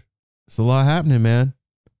 It's a lot happening, man.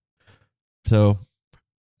 So,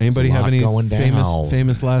 anybody There's a have lot any going down.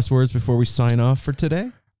 famous last words before we sign off for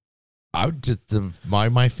today? I would just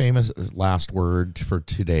my famous last word for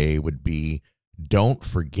today would be: don't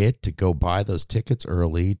forget to go buy those tickets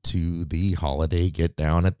early to the holiday get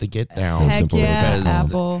down at the Get Down. Heck Simple yeah, because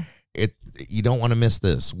Apple. You don't want to miss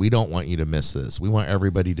this. We don't want you to miss this. We want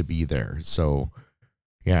everybody to be there. So,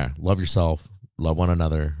 yeah, love yourself, love one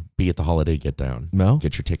another, be at the holiday get down. Mel?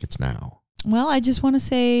 Get your tickets now. Well, I just want to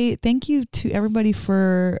say thank you to everybody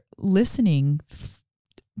for listening.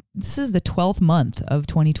 This is the 12th month of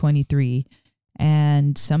 2023,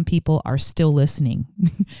 and some people are still listening.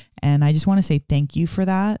 And I just want to say thank you for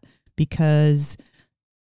that, because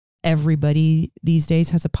everybody these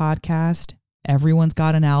days has a podcast. Everyone's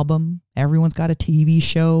got an album. Everyone's got a TV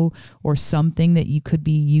show or something that you could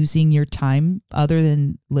be using your time other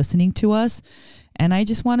than listening to us. And I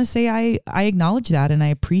just want to say I acknowledge that and I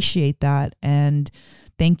appreciate that. And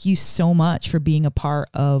thank you so much for being a part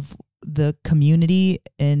of the community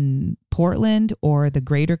in Portland or the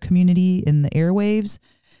greater community in the airwaves.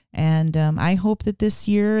 And I hope that this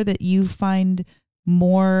year that you find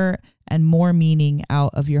more and more meaning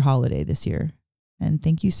out of your holiday this year. And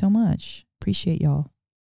thank you so much. Appreciate y'all.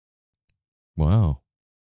 Wow.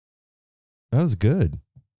 That was good.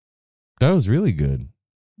 That was really good.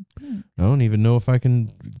 I don't even know if I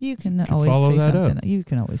can. You can Can always follow say that something. up. You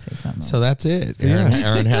can always say something. So that's it. Yeah.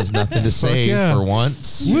 Aaron has nothing to say yeah. for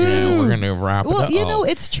once. Woo! Yeah, we're going to wrap it well, up. you know,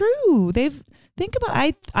 it's true.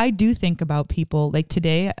 I do think about people like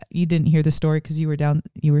today. You didn't hear the story because you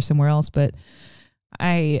were somewhere else, but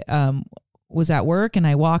I was at work and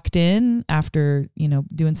I walked in after,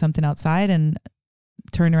 doing something outside and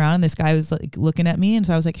turned around and this guy was like looking at me. And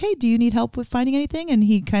so I was like, hey, do you need help with finding anything? And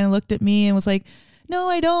he kind of looked at me and was like, no,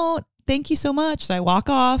 I don't. Thank you so much. So I walk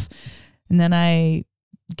off and then I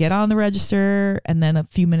get on the register. And then a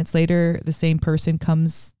few minutes later, the same person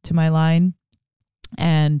comes to my line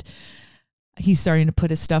and he's starting to put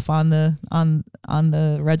his stuff on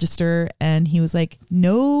the register. And he was like,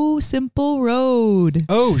 No Simple Road.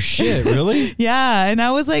 Oh, shit. Really? Yeah. And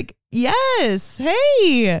I was like, yes.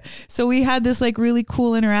 Hey. So we had this like really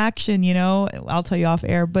cool interaction, I'll tell you off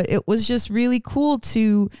air, but it was just really cool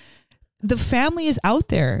the family is out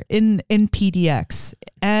there in PDX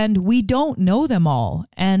and we don't know them all.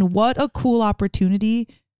 And what a cool opportunity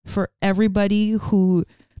for everybody who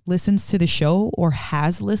listens to the show or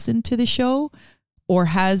has listened to the show or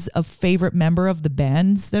has a favorite member of the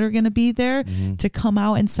bands that are going to be there to come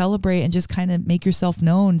out and celebrate and just kind of make yourself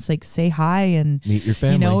known. It's like say hi and Meet your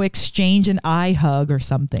family. exchange an eye hug or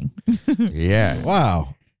something. Yeah.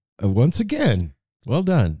 Wow. Once again, well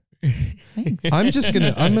done. Thanks. I'm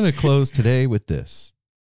going to close today with this.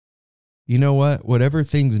 You know what? Whatever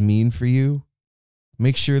things mean for you,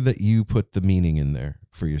 make sure that you put the meaning in there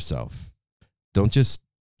for yourself. Don't just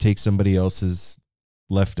take somebody else's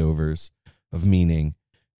leftovers of meaning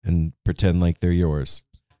and pretend like they're yours.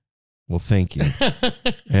 Well, thank you.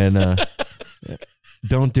 And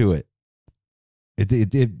don't do it.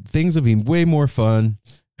 Things will be way more fun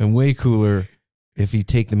and way cooler if you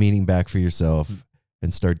take the meaning back for yourself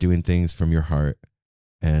and start doing things from your heart.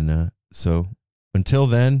 And so until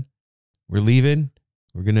then, we're leaving.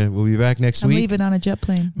 We'll be back next week. I'm leaving on a jet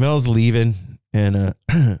plane. Mel's leaving, and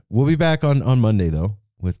we'll be back on Monday though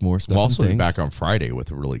with more stuff. We'll also and be things. back on Friday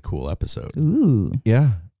with a really cool episode. Ooh. Yeah,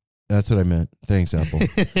 that's what I meant. Thanks, Apple.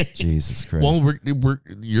 Jesus Christ. Well,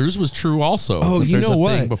 yours was true also. Oh, but you there's know a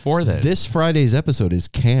what? thing before that. This Friday's episode is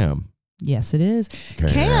Cam. Yes, it is.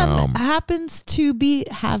 Cam happens to be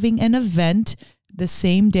having an event the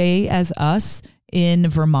same day as us in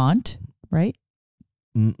Vermont, right?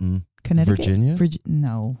 Connecticut? Virginia?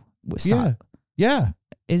 No. Yeah.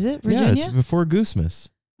 Is it Virginia? Yeah, it's before Goosemas.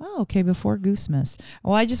 Oh, okay, before Goosemas.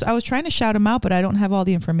 Well, I was trying to shout him out, but I don't have all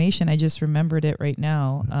the information. I just remembered it right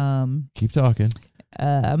now. Keep talking.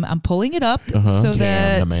 I'm pulling it up so Cam,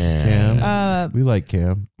 that the man. Cam. We like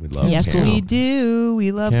Cam. We love yes, Cam. we do.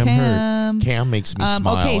 We love Cam Cam. Cam makes me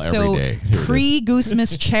smile okay, so every day.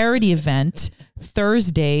 pre-Goosemas charity event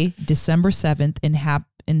Thursday, December 7th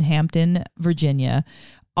in Hampton, Virginia.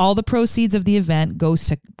 All the proceeds of the event goes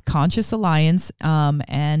to Conscious Alliance,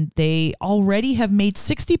 and they already have made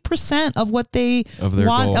 60% of what they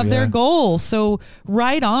want their goal. So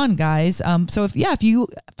right on, guys. So if you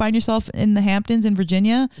find yourself in the Hamptons in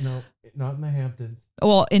Virginia, No, not in the Hamptons.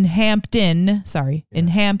 well, in Hampton, in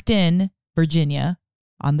Hampton, Virginia,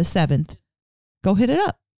 on the 7th, go hit it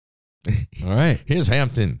up. All right. Here's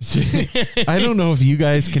Hampton. I don't know if you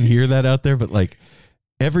guys can hear that out there, but like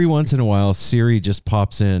every once in a while, Siri just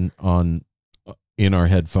pops in our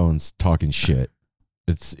headphones talking shit.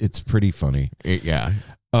 It's pretty funny. Yeah.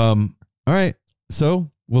 All right. So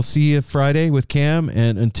we'll see you Friday with Cam.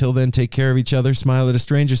 And until then, take care of each other. Smile at a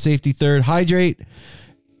stranger. Safety third. Hydrate.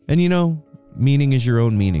 And meaning is your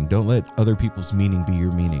own meaning. Don't let other people's meaning be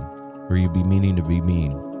your meaning, or you be meaning to be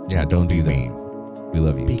mean. Yeah, don't do be that. mean. We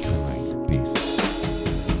love you. Be kind. Peace.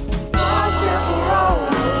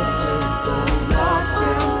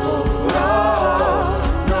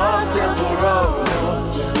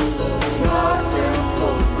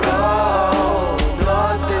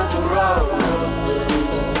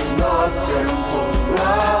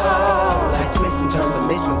 Like twist and turn, the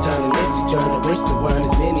mission turn, it's a journey. Wish the world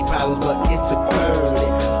has many problems, but it's a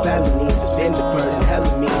burden. Family needs has been deferred, and hell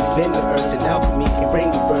means been the earth, and alchemy can bring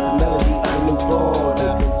the birth, the melody of a newborn.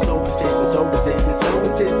 So persistent, so resistant, so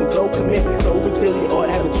insistent, so commitment, so resilient, or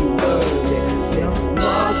haven't you learned it?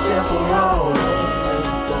 No simple road.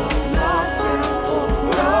 No simple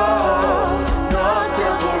road. No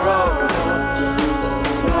simple road.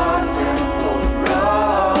 No simple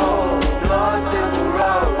road. No simple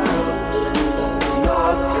road. No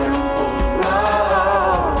simple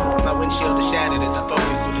road. My windshield is shattered as I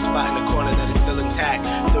focus through the spot in the corner that is still intact.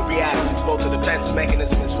 The react is both a defense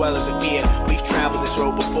mechanism as well as a fear. We've traveled this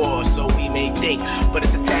road before, so we may think, but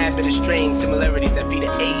it's a tad bit of strange similarity that feed an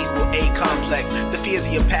A equal A complex. The fears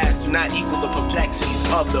of your past do not equal the perplexities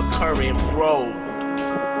of the current road.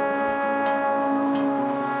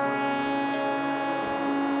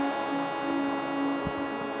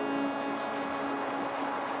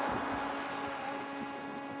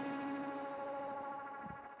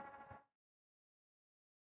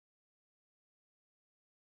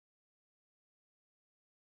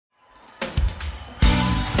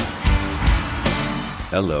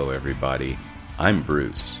 Hello, everybody. I'm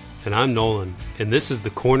Bruce. And I'm Nolan, and this is the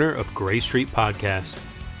Corner of Gray Street podcast.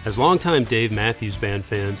 As longtime Dave Matthews Band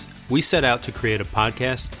fans, we set out to create a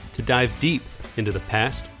podcast to dive deep into the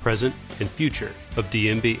past, present, and future of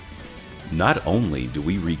DMB. Not only do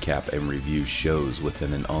we recap and review shows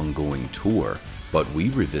within an ongoing tour, but we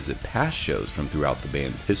revisit past shows from throughout the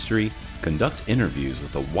band's history, conduct interviews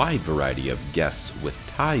with a wide variety of guests with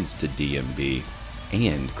ties to DMB,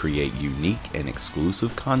 and create unique and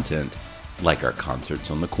exclusive content like our Concerts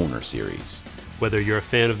on the Corner series. Whether you're a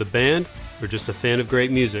fan of the band or just a fan of great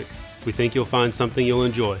music, we think you'll find something you'll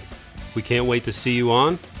enjoy. We can't wait to see you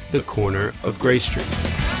on the Corner of Gray Street.